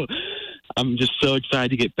 So I'm just so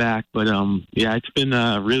excited to get back. But yeah, it's been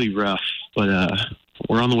really rough. but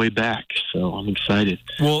we're on the way back, so I'm excited.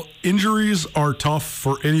 Well, injuries are tough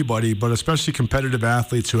for anybody, but especially competitive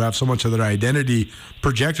athletes who have so much of their identity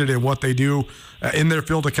projected in what they do in their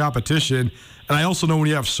field of competition. And I also know when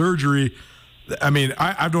you have surgery, I mean,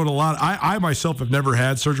 I've known a lot. I myself have never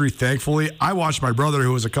had surgery, thankfully. I watched my brother,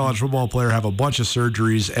 who was a college football player, have a bunch of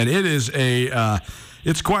surgeries, and it is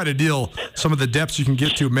it's quite a deal, some of the depths you can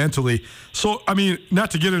get to mentally. So, I mean, not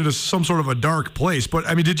to get into some sort of a dark place, but,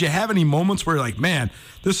 I mean, did you have any moments where you're like, man,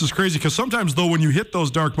 this is crazy? Because sometimes, though, when you hit those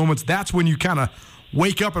dark moments, that's when you kind of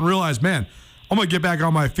wake up and realize, man, I'm going to get back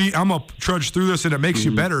on my feet. I'm going to trudge through this, and it makes you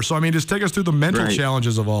better. So, I mean, just take us through the mental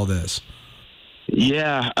challenges of all this.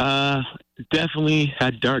 Yeah, definitely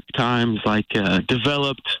had dark times, like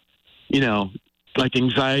developed, like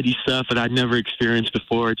anxiety stuff that I'd never experienced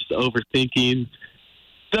before, just overthinking,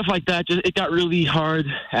 stuff like that. Just it got really hard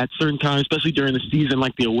at certain times, especially during the season,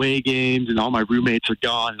 like the away games, and all my roommates are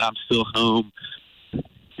gone and I'm still home.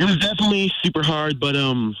 It was definitely super hard, but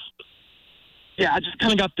yeah, I just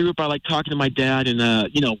kind of got through it by like talking to my dad, and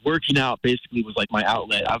working out basically was like my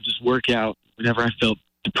outlet. I would just work out whenever I felt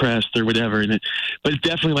depressed or whatever, but it's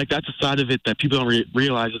definitely like that's a side of it that people don't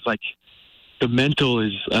realize. It's like the mental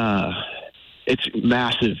is it's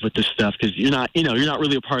massive with this stuff, because you're not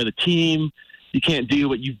really a part of the team. You can't do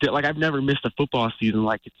what you did. Like, I've never missed a football season.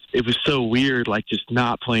 Like, it was so weird, like, just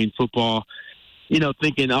not playing football,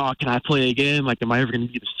 thinking, oh, can I play again? Like, am I ever going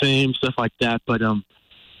to be the same? Stuff like that. But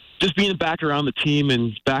just being back around the team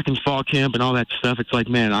and back in fall camp and all that stuff, it's like,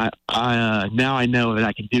 man, I now I know that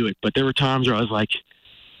I can do it. But there were times where I was like,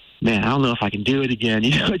 man, I don't know if I can do it again.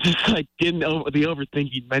 Just like getting over the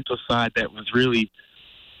overthinking mental side that was really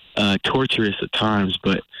torturous at times.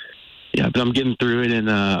 But, yeah, but I'm getting through it,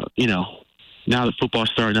 and, now that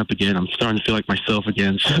football's starting up again, I'm starting to feel like myself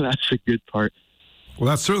again, so that's a good part. Well,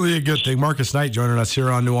 that's certainly a good thing. Marcus Knight joining us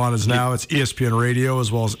here on Nuanez Now. It's ESPN Radio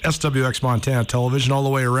as well as SWX Montana Television all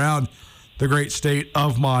the way around the great state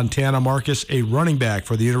of Montana. Marcus, a running back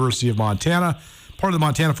for the University of Montana. Part of the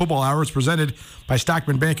Montana Football Hour is presented by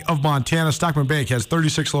Stockman Bank of Montana. Stockman Bank has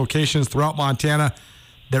 36 locations throughout Montana.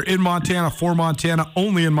 They're in Montana, for Montana,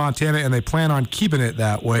 only in Montana, and they plan on keeping it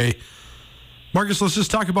that way. Marcus, let's just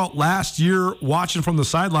talk about last year, watching from the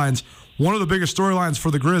sidelines. One of the biggest storylines for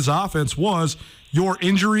the Griz offense was your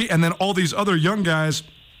injury, and then all these other young guys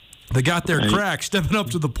that got their crack stepping up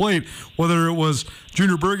to the plate, whether it was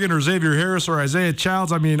Junior Bergen or Xavier Harris or Isaiah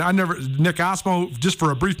Childs. I mean, Nick Osmo, just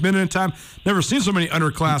for a brief minute in time, never seen so many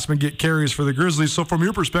underclassmen get carries for the Grizzlies. So from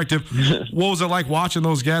your perspective, what was it like watching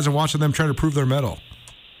those guys and watching them try to prove their mettle?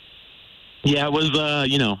 Yeah, it was,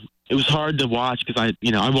 it was hard to watch because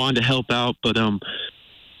I wanted to help out, but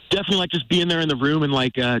definitely like just being there in the room and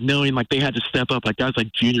like knowing like they had to step up, like guys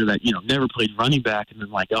like Junior that never played running back, and then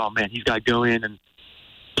like, oh man, he's got to go in and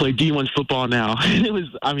play D1 football now. It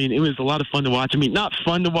was a lot of fun to watch. I mean, not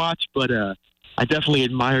fun to watch, but I definitely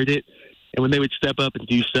admired it. And when they would step up and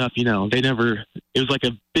do stuff, it was like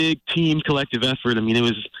a big team collective effort. I mean, it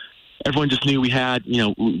was. Everyone just knew we had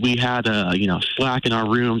slack in our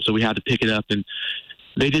room, so we had to pick it up, and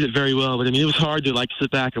they did it very well. But I mean, it was hard to like sit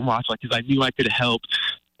back and watch, like, because I knew I could have helped,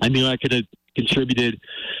 I knew I could have contributed.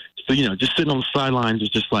 So just sitting on the sidelines was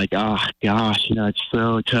just like, oh gosh, it's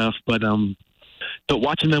so tough. But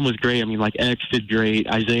watching them was great. I mean, like X did great,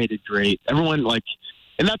 Isaiah did great. Everyone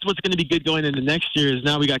and that's what's going to be good going into next year is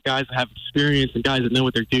now we got guys that have experience and guys that know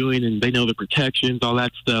what they're doing and they know the protections, all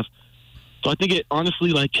that stuff. So I think it honestly,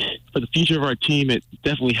 like, for the future of our team, it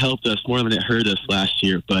definitely helped us more than it hurt us last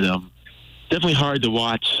year. But definitely hard to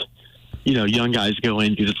watch, young guys go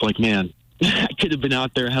in because it's like, man, I could have been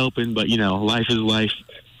out there helping, but, life is life.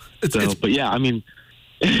 But yeah, I mean,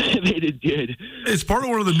 they did good. It's part of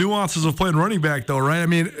one of the nuances of playing running back, though, right? I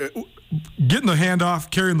mean, getting the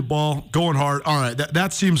handoff, carrying the ball, going hard. All right,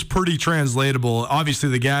 that seems pretty translatable. Obviously,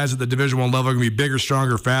 the guys at the Division I level are going to be bigger,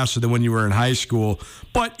 stronger, faster than when you were in high school.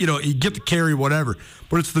 But, you get the carry, whatever.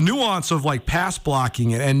 But it's the nuance of, like, pass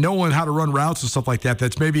blocking and knowing how to run routes and stuff like that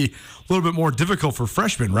that's maybe a little bit more difficult for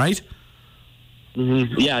freshmen, right?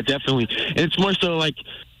 Mm-hmm. Yeah, definitely. And it's more so, like,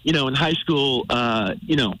 in high school,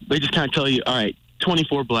 they just kind of tell you, all right,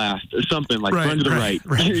 24 blast or something, like run to the right.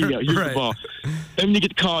 Here you go. Here's the ball. Then when you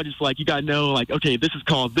get the call, just like you got to know, like, okay, this is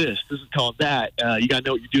called this is called that. You got to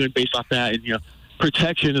know what you're doing based off that. And,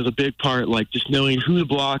 protection is a big part, like just knowing who to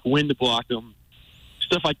block, when to block them,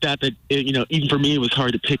 stuff like that, even for me, it was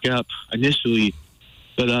hard to pick up initially.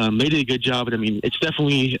 But they did a good job. But, I mean, it's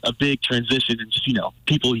definitely a big transition and just,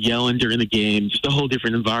 people yelling during the game, just a whole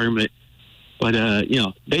different environment. But,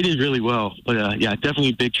 they did really well. But, yeah, definitely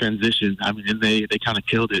a big transition. I mean, and they kind of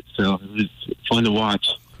killed it. So it was fun to watch.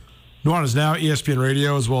 Nuanez Now, ESPN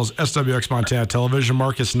Radio, as well as SWX Montana Television.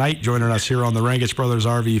 Marcus Knight joining us here on the Rangich Brothers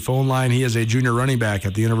RV phone line. He is a junior running back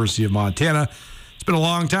at the University of Montana. It's been a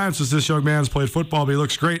long time since this young man's played football, but he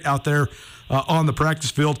looks great out there on the practice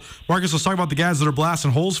field. Marcus, let's talk about the guys that are blasting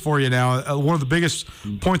holes for you now. One of the biggest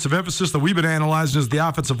points of emphasis that we've been analyzing is the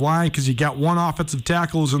offensive line, because you got one offensive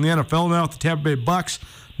tackle who's in the NFL now at the Tampa Bay Bucks.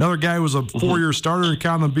 Another guy who was a 4-year starter in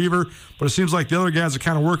Conlon Beaver, but it seems like the other guys are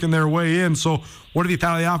kind of working their way in. So what have you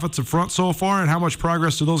thought of the offensive front so far, and how much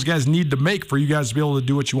progress do those guys need to make for you guys to be able to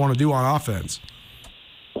do what you want to do on offense?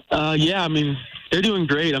 Yeah, I mean, they're doing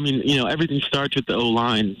great. I mean, everything starts with the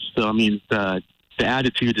O-line. So, I mean, the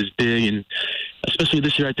attitude is big, and especially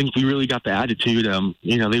this year, I think we really got the attitude.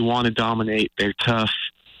 They want to dominate. They're tough.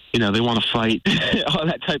 They want to fight, all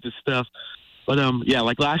that type of stuff. But,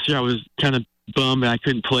 like last year, I was kind of bummed that I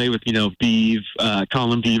couldn't play with, Beeve,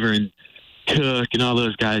 Colin Beaver, and Cook, and all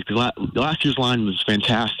those guys, because last year's line was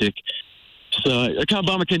fantastic. So I kind of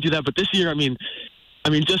bummed I couldn't do that. But this year, I mean,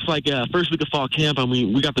 just like first week of fall camp,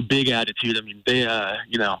 we got the big attitude. I mean, they,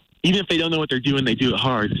 even if they don't know what they're doing, they do it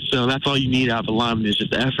hard. So that's all you need out of a lineman is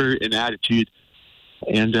just effort and attitude.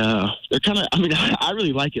 And they're kind of, I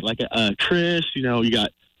really like it. Like Chris, you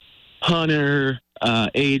got Hunter,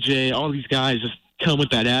 AJ, all these guys just come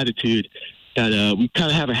with that attitude that we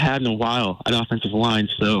kind of haven't had in a while at offensive line.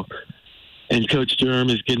 So, and Coach Durham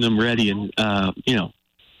is getting them ready. And,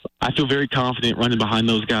 I feel very confident running behind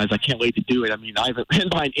those guys. I can't wait to do it. I mean, I haven't ran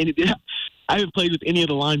behind I haven't played with any of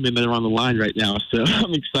the linemen that are on the line right now. So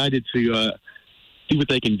I'm excited to see what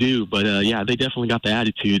they can do. But, they definitely got the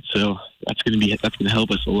attitude. So that's going to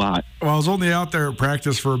help us a lot. Well, I was only out there at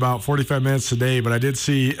practice for about 45 minutes today, but I did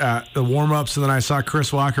see the warm-ups, and then I saw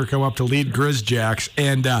Chris Walker come up to lead Griz Jacks,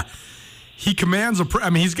 and he commands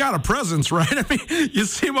he's got a presence, right? I mean, you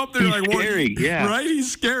see him up there, he's like, scary, yeah. Right?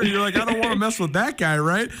 He's scary. You're like, I don't want to mess with that guy,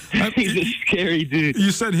 right? He's a scary dude. You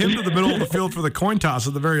sent him to the middle of the field for the coin toss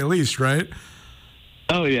at the very least, right?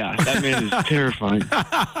 Oh yeah, that man is terrifying.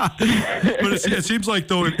 But it seems like,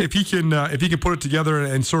 though, if he can put it together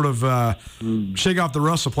and sort of shake off the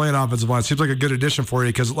rust of playing offensive line, it seems like a good addition for you,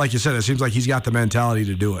 because, like you said, it seems like he's got the mentality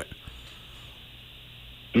to do it.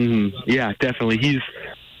 Yeah, definitely.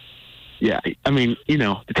 Yeah,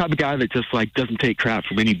 the type of guy that just doesn't take crap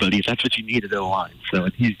from anybody. If that's what you need at the line. So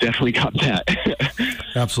he's definitely got that.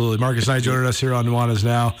 Absolutely. Marcus Knight joining us here on Nuanez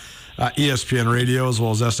Now, ESPN Radio, as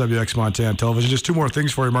well as SWX Montana Television. Just two more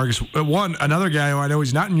things for you, Marcus. One, another guy who I know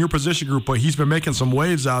he's not in your position group, but he's been making some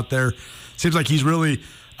waves out there. Seems like he's really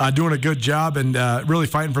doing a good job and really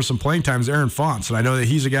fighting for some playing time, is Aaron Fonts. And I know that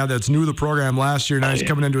he's a guy that's new to the program last year. Now he's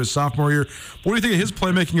coming into his sophomore year. What do you think of his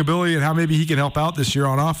playmaking ability and how maybe he can help out this year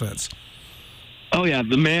on offense? Oh, yeah,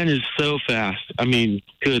 the man is so fast. I mean,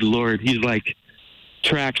 good Lord. He's like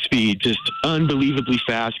track speed, just unbelievably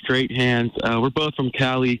fast, great hands. We're both from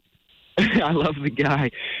Cali. I love the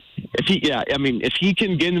guy. If he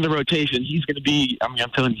can get into the rotation, he's going to be, I'm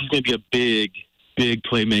telling you, he's going to be a big, big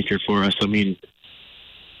playmaker for us. I mean,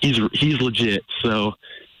 he's legit. So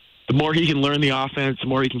the more he can learn the offense, the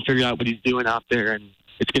more he can figure out what he's doing out there, and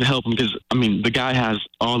it's going to help him because, the guy has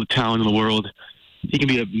all the talent in the world. He can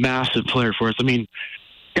be a massive player for us.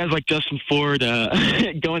 Guys like Justin Ford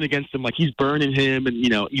going against him, he's burning him, and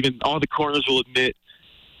even all the corners will admit,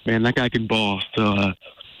 man, that guy can ball. So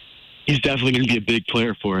he's definitely going to be a big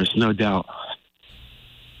player for us, no doubt.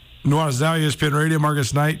 Nuanez Now, ESPN Radio,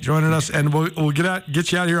 Marcus Knight joining us, and we'll get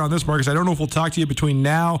you out of here on this, Marcus. I don't know if we'll talk to you between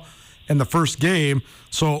now and the first game.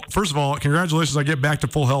 So, first of all, congratulations on getting back to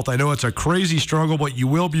full health. I know it's a crazy struggle, but you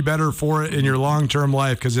will be better for it in your long-term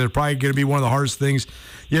life, because it's probably going to be one of the hardest things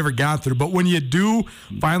you ever got through. But when you do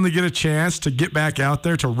finally get a chance to get back out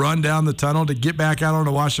there, to run down the tunnel, to get back out on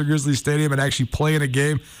the Washington Grizzlies Stadium and actually play in a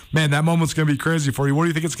game, man, that moment's going to be crazy for you. What do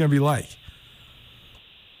you think it's going to be like?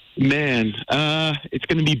 Man, it's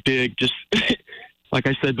going to be big. Just like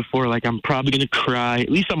I said before, I'm probably going to cry. At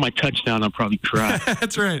least on my touchdown, I'll probably cry.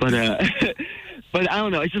 That's right. But I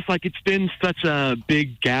don't know. It's just it's been such a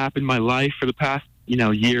big gap in my life for the past,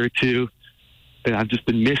 year or two that I've just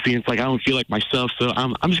been missing. It's I don't feel like myself. So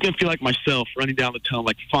I'm just going to feel like myself running down the tunnel.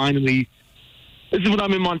 Finally, this is what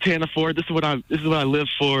I'm in Montana for. This is what I live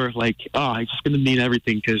for. It's just going to mean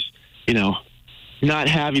everything because, not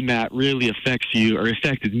having that really affects you, or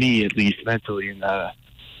affected me at least mentally. And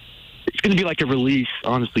it's going to be a release,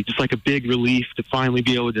 honestly, just a big relief to finally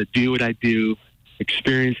be able to do what I do,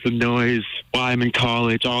 experience the noise, why I'm in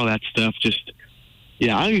college, all that stuff. Just, I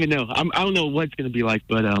don't even know. I don't know what it's going to be like,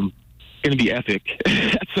 but it's going to be epic.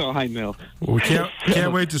 That's all I know. Well, we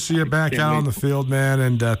can't wait to see you back out on the field, man.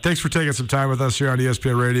 And thanks for taking some time with us here on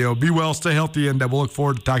ESPN Radio. Be well, stay healthy, and we'll look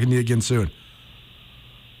forward to talking to you again soon.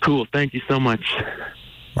 Cool. Thank you so much.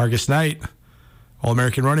 Marcus Knight,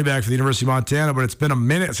 All-American running back for the University of Montana, but it's been a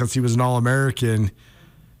minute since he was an All-American.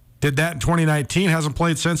 Did that in 2019, hasn't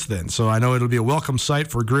played since then. So I know it'll be a welcome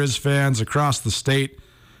sight for Griz fans across the state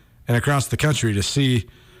and across the country to see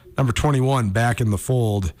number 21 back in the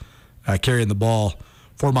fold, carrying the ball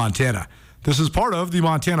for Montana. This is part of the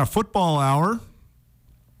Montana Football Hour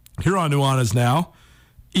here on Nuanez Now,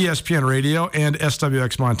 ESPN Radio, and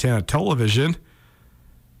SWX Montana Television.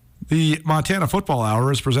 The Montana Football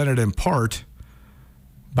Hour is presented in part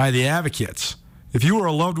by the Advocates. If you or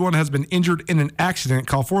a loved one has been injured in an accident,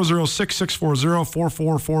 call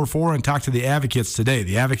 406-640-4444 and talk to the Advocates today.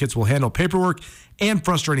 The Advocates will handle paperwork and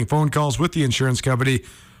frustrating phone calls with the insurance company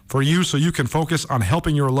for you so you can focus on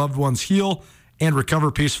helping your loved ones heal and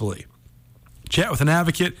recover peacefully. Chat with an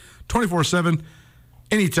advocate 24/7,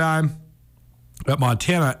 anytime at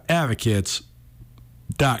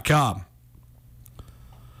MontanaAdvocates.com.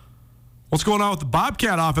 What's going on with the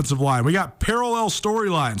Bobcat offensive line? We got parallel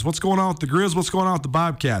storylines. What's going on with the Griz? What's going on with the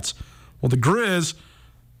Bobcats? Well, the Griz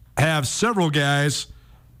have several guys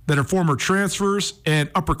that are former transfers and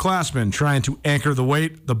upperclassmen trying to anchor the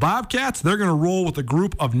weight. The Bobcats, they're going to roll with a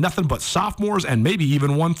group of nothing but sophomores and maybe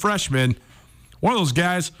even one freshman. One of those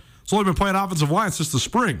guys has only been playing offensive line since the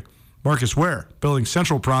spring. Marcus Wehr, Billings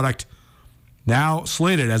Central product, now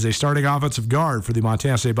slated as a starting offensive guard for the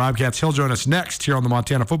Montana State Bobcats. He'll join us next here on the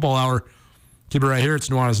Montana Football Hour. Keep it right here. It's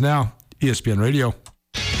Nuanez Now, ESPN Radio.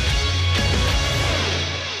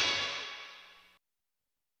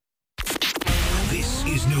 This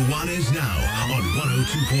is Nuanez Now on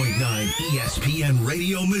 102.9 ESPN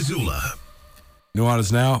Radio Missoula.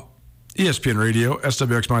 Nuanez Now, ESPN Radio,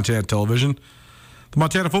 SWX Montana Television. The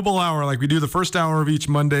Montana Football Hour, like we do the first hour of each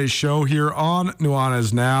Monday's show here on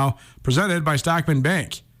Nuanez Now, presented by Stockman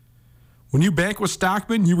Bank. When you bank with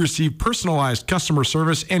Stockman, you receive personalized customer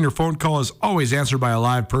service, and your phone call is always answered by a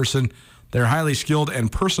live person. Their highly skilled and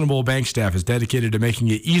personable bank staff is dedicated to making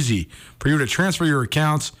it easy for you to transfer your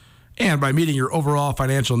accounts and by meeting your overall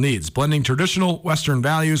financial needs. Blending traditional Western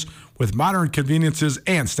values with modern conveniences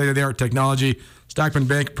and state-of-the-art technology, Stockman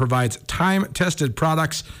Bank provides time-tested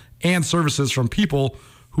products and services from people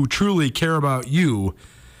who truly care about you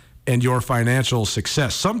and your financial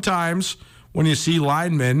success. Sometimes when you see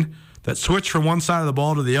linemen that switch from one side of the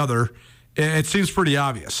ball to the other, it seems pretty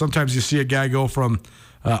obvious. Sometimes you see a guy go from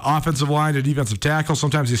offensive line to defensive tackle.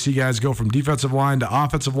 Sometimes you see guys go from defensive line to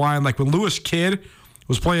offensive line. Like when Lewis Kidd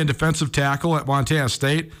was playing defensive tackle at Montana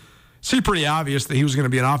State, it seemed pretty obvious that he was going to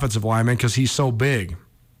be an offensive lineman because he's so big.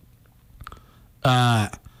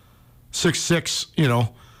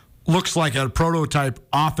 6'6", looks like a prototype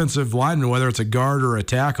offensive lineman, whether it's a guard or a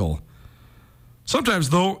tackle. Sometimes,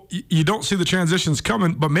 though, you don't see the transitions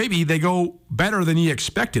coming, but maybe they go better than you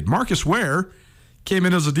expected. Marcus Wehr came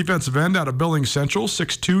in as a defensive end out of Billings Central,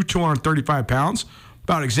 6'2", 235 pounds,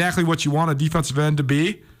 about exactly what you want a defensive end to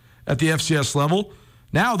be at the FCS level.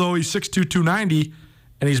 Now, though, he's 6'2", 290,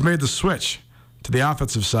 and he's made the switch to the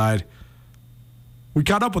offensive side. We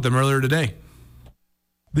caught up with him earlier today.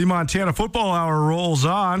 The Montana Football Hour rolls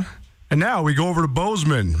on, and now we go over to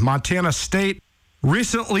Bozeman, Montana State.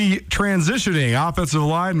 Recently transitioning offensive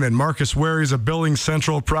lineman Marcus Wehr is a Billings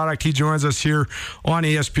Central product. He joins us here on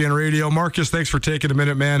ESPN Radio. Marcus, thanks for taking a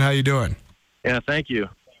minute, man. How you doing? Yeah, thank you.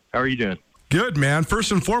 How are you doing? Good, man.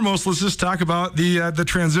 First and foremost, let's just talk about the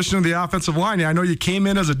transition of the offensive line. Yeah, I know you came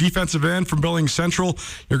in as a defensive end from Billings Central.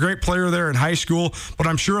 You're a great player there in high school, but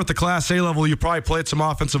I'm sure at the Class A level you probably played some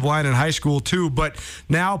offensive line in high school too. But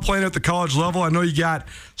now playing at the college level, I know you got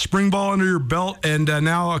spring ball under your belt and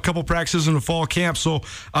now a couple practices in the fall camp. So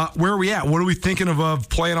where are we at? What are we thinking of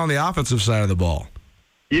playing on the offensive side of the ball?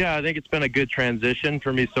 Yeah, I think it's been a good transition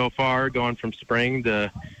for me so far, going from spring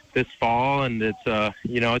to this fall, and it's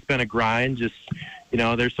it's been a grind. Just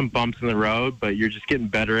there's some bumps in the road, but you're just getting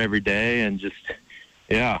better every day, and just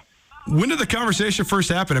When did the conversation first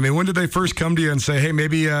happen? I mean, when did they first come to you and say, hey,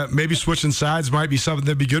 maybe switching sides might be something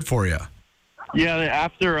that'd be good for you? Yeah,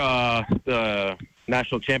 after the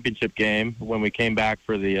national championship game, when we came back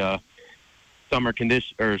for the summer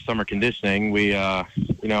conditioning, we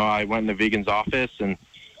I went in the vegan's office, and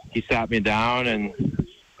he sat me down and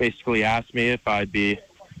basically asked me if I'd be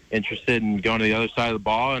interested in going to the other side of the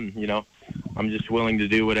ball, and I'm just willing to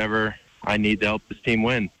do whatever I need to help this team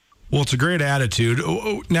win. Well, it's a great attitude.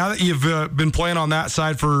 Now that you've been playing on that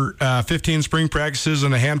side for 15 spring practices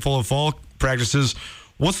and a handful of fall practices,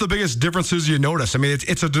 what's the biggest differences you notice? I mean,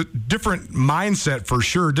 it's a different mindset for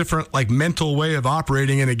sure, different mental way of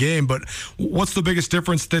operating in a game. But what's the biggest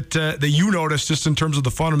difference that you notice just in terms of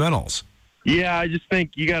the fundamentals? Yeah, I just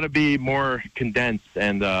think you got to be more condensed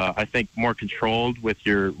and I think more controlled with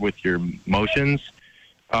your motions.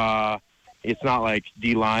 It's not like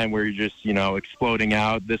D-line where you're just, exploding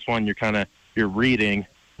out. This one you're reading,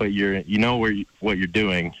 but you know what you're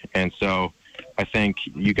doing. And so I think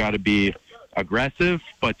you got to be aggressive,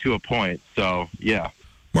 but to a point. So, yeah.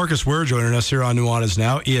 Marcus Wehr joining us here on Nuanez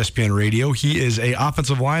Now, ESPN Radio. He is a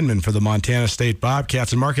offensive lineman for the Montana State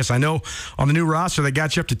Bobcats. And Marcus, I know on the new roster they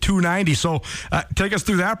got you up to 290. So take us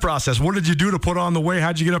through that process. What did you do to put on the weight?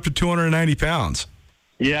 How'd you get up to 290 pounds?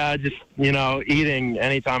 Yeah, just, eating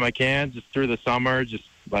anytime I can, just through the summer, just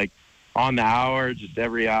like on the hour, just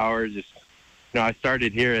every hour. Just, I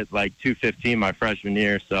started here at like 215 my freshman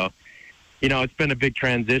year. So, it's been a big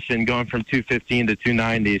transition going from 215 to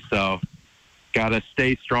 290. So, got to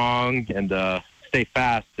stay strong and stay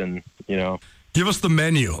fast and, Give us the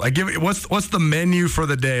menu. Like, what's the menu for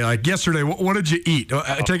the day? Like yesterday, what did you eat?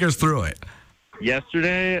 Take us through it.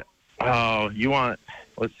 Yesterday,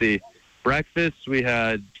 let's see. Breakfast, we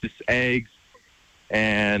had just eggs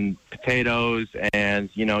and potatoes and,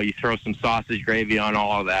 you throw some sausage gravy on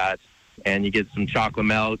all of that and you get some chocolate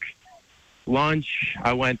milk. Lunch,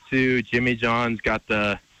 I went to Jimmy John's, got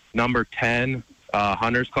the number 10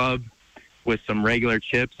 Hunters Club with some regular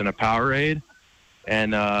chips and a Powerade.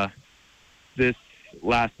 And this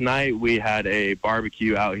last night we had a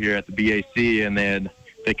barbecue out here at the BAC, and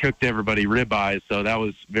they cooked everybody ribeyes, so that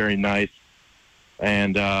was very nice.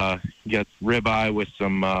 And you got ribeye with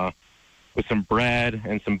some bread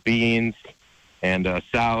and some beans and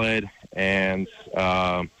salad and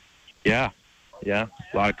a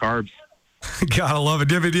lot of carbs. Gotta love it.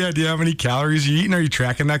 Do you have any idea how many calories you eating? Are you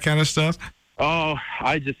tracking that kind of stuff? Oh,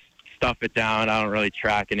 I just stuff it down. I don't really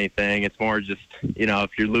track anything. It's more just, if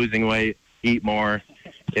you're losing weight, eat more.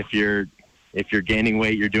 If you're gaining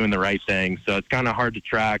weight, you're doing the right thing. So it's kind of hard to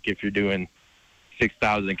track if you're doing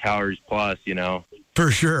 6,000 calories plus, For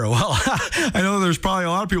sure. Well, I know there's probably a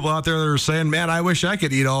lot of people out there that are saying, man, I wish I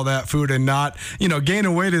could eat all that food and not,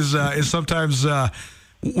 gaining weight is sometimes,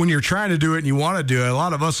 when you're trying to do it and you want to do it. A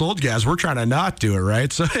lot of us old guys, we're trying to not do it,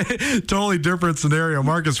 right? So totally different scenario.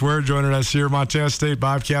 Marcus Wehr joining us here, Montana State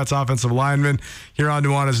Bobcats offensive lineman here on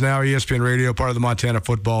Nuanez Now, ESPN Radio, part of the Montana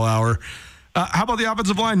Football Hour. How about the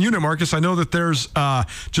offensive line unit, Marcus? I know that there's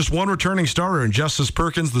just one returning starter in Justice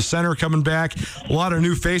Perkins, the center, coming back. A lot of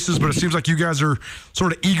new faces, but it seems like you guys are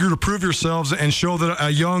sort of eager to prove yourselves and show that a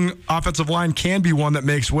young offensive line can be one that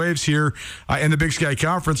makes waves here in the Big Sky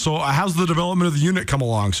Conference. So how's the development of the unit come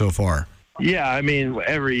along so far? Yeah, I mean,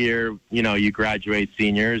 every year, you graduate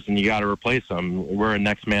seniors and you got to replace them. We're a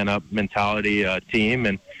next man up mentality team,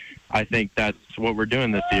 and I think that's what we're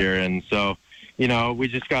doing this year. And so, we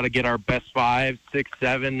just got to get our best 5, 6,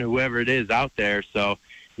 7, whoever it is out there. So,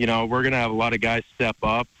 we're going to have a lot of guys step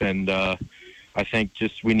up, and I think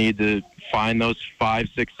just we need to find those 5,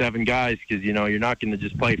 6, 7 guys because, you're not going to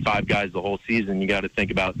just play 5 guys the whole season. You got to think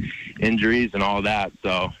about injuries and all that.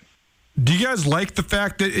 So, do you guys like the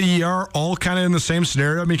fact that you are all kind of in the same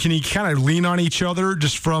scenario? I mean, can you kind of lean on each other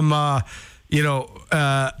just from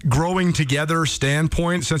growing together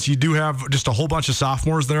standpoint, since you do have just a whole bunch of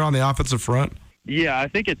sophomores there on the offensive front? Yeah, I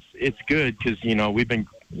think it's good because, we've been,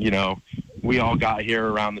 we all got here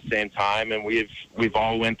around the same time, and we've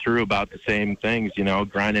all went through about the same things,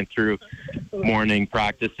 grinding through morning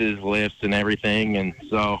practices, lifts, and everything. And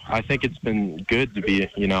so I think it's been good to be,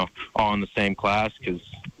 all in the same class because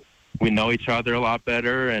we know each other a lot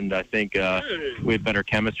better, and I think we have better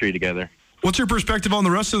chemistry together. What's your perspective on the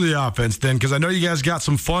rest of the offense then? Because I know you guys got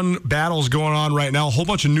some fun battles going on right now. A whole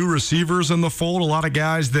bunch of new receivers in the fold. A lot of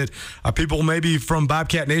guys that people maybe from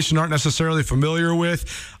Bobcat Nation aren't necessarily familiar with.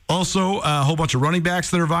 Also, a whole bunch of running backs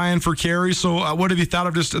that are vying for carries. So what have you thought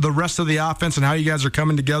of just the rest of the offense and how you guys are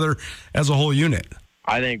coming together as a whole unit?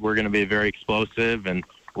 I think we're going to be very explosive and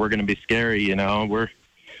we're going to be scary.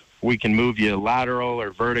 We can move you lateral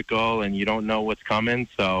or vertical and you don't know what's coming.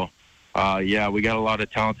 So, we got a lot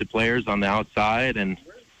of talented players on the outside and,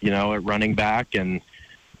 at running back and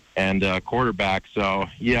quarterback. So,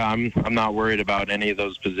 I'm not worried about any of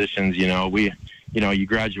those positions. You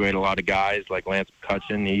graduate a lot of guys like Lance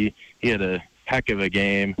McCutcheon. He had a heck of a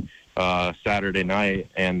game Saturday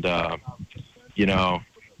night, and, you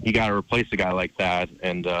got to replace a guy like that.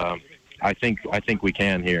 And I think we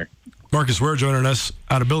can here. Marcus Wehr joining us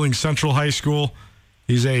out of Billings Central High School.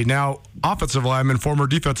 He's a now offensive lineman, former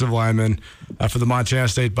defensive lineman for the Montana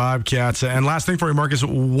State Bobcats. And last thing for you, Marcus,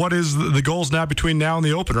 what is the goals now between now and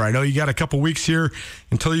the opener? I know you got a couple weeks here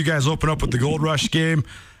until you guys open up with the Gold Rush game.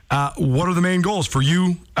 What are the main goals for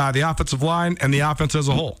you, the offensive line, and the offense as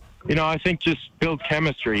a whole? I think just build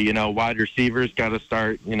chemistry. Wide receivers got to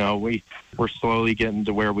start. We're we're slowly getting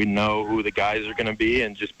to where we know who the guys are going to be,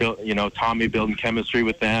 and just Tommy building chemistry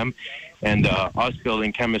with them, and us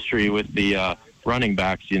building chemistry with the running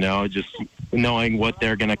backs. Just knowing what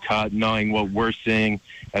they're going to cut, knowing what we're seeing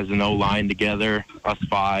as an O-line together, us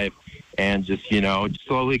five, and just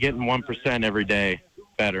slowly getting 1% every day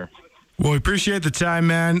better. Well, we appreciate the time,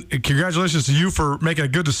 man. Congratulations to you for making a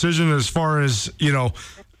good decision as far as,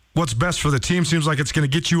 what's best for the team. Seems like it's going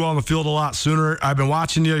to get you on the field a lot sooner. I've been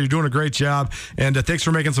watching you. You're doing a great job. And thanks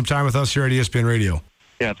for making some time with us here at ESPN Radio.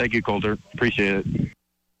 Yeah, thank you, Colter. Appreciate it.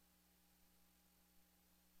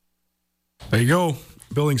 There you go.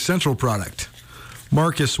 Billings Central product.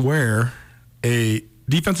 Marcus Wehr, a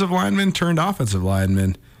defensive lineman turned offensive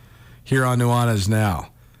lineman here on Nuanez Now.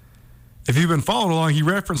 If you've been following along, he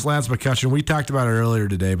referenced Lance McCutcheon. We talked about it earlier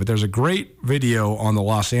today, but there's a great video on the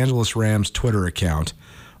Los Angeles Rams Twitter account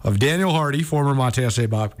of Daniel Hardy, former Montana State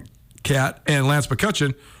Bobcat, and Lance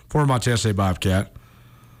McCutcheon, former Montana State Bobcat,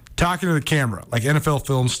 talking to the camera, like NFL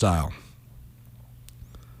film style.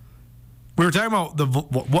 We were talking about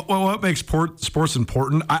what makes sports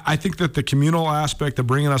important. I think that the communal aspect of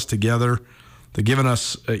bringing us together, the giving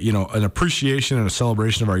us an appreciation and a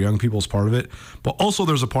celebration of our young people is part of it. But also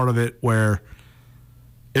there's a part of it where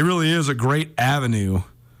it really is a great avenue,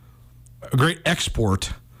 a great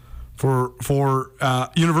export for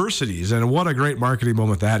universities. And what a great marketing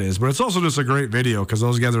moment that is. But it's also just a great video because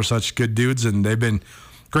those guys are such good dudes and they've been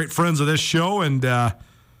great friends of this show. And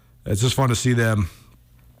it's just fun to see them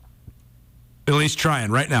at least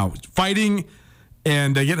trying right now, fighting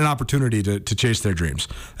and getting an opportunity to chase their dreams.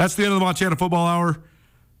 That's the end of the Montana Football Hour.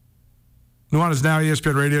 Nuanez Now,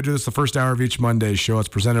 ESPN Radio. Do this the first hour of each Monday's show. It's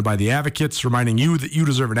presented by The Advocates, reminding you that you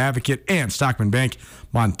deserve an advocate, and Stockman Bank,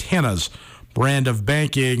 Montana's brand of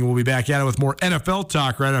banking. We'll be back at it with more NFL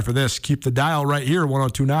talk right after this. Keep the dial right here,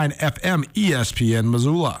 102.9 FM ESPN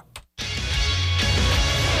Missoula.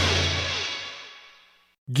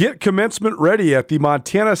 Get commencement ready at the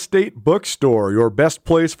Montana State Bookstore, your best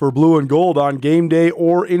place for blue and gold on game day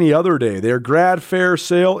or any other day. Their grad fair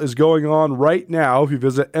sale is going on right now if you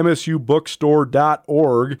visit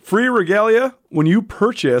msubookstore.org. Free regalia when you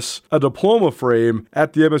purchase a diploma frame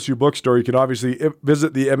at the MSU Bookstore. You can obviously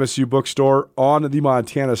visit the MSU Bookstore on the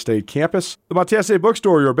Montana State campus. The Montana State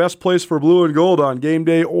Bookstore, your best place for blue and gold on game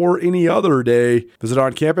day or any other day. Visit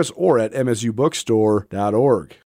on campus or at msubookstore.org.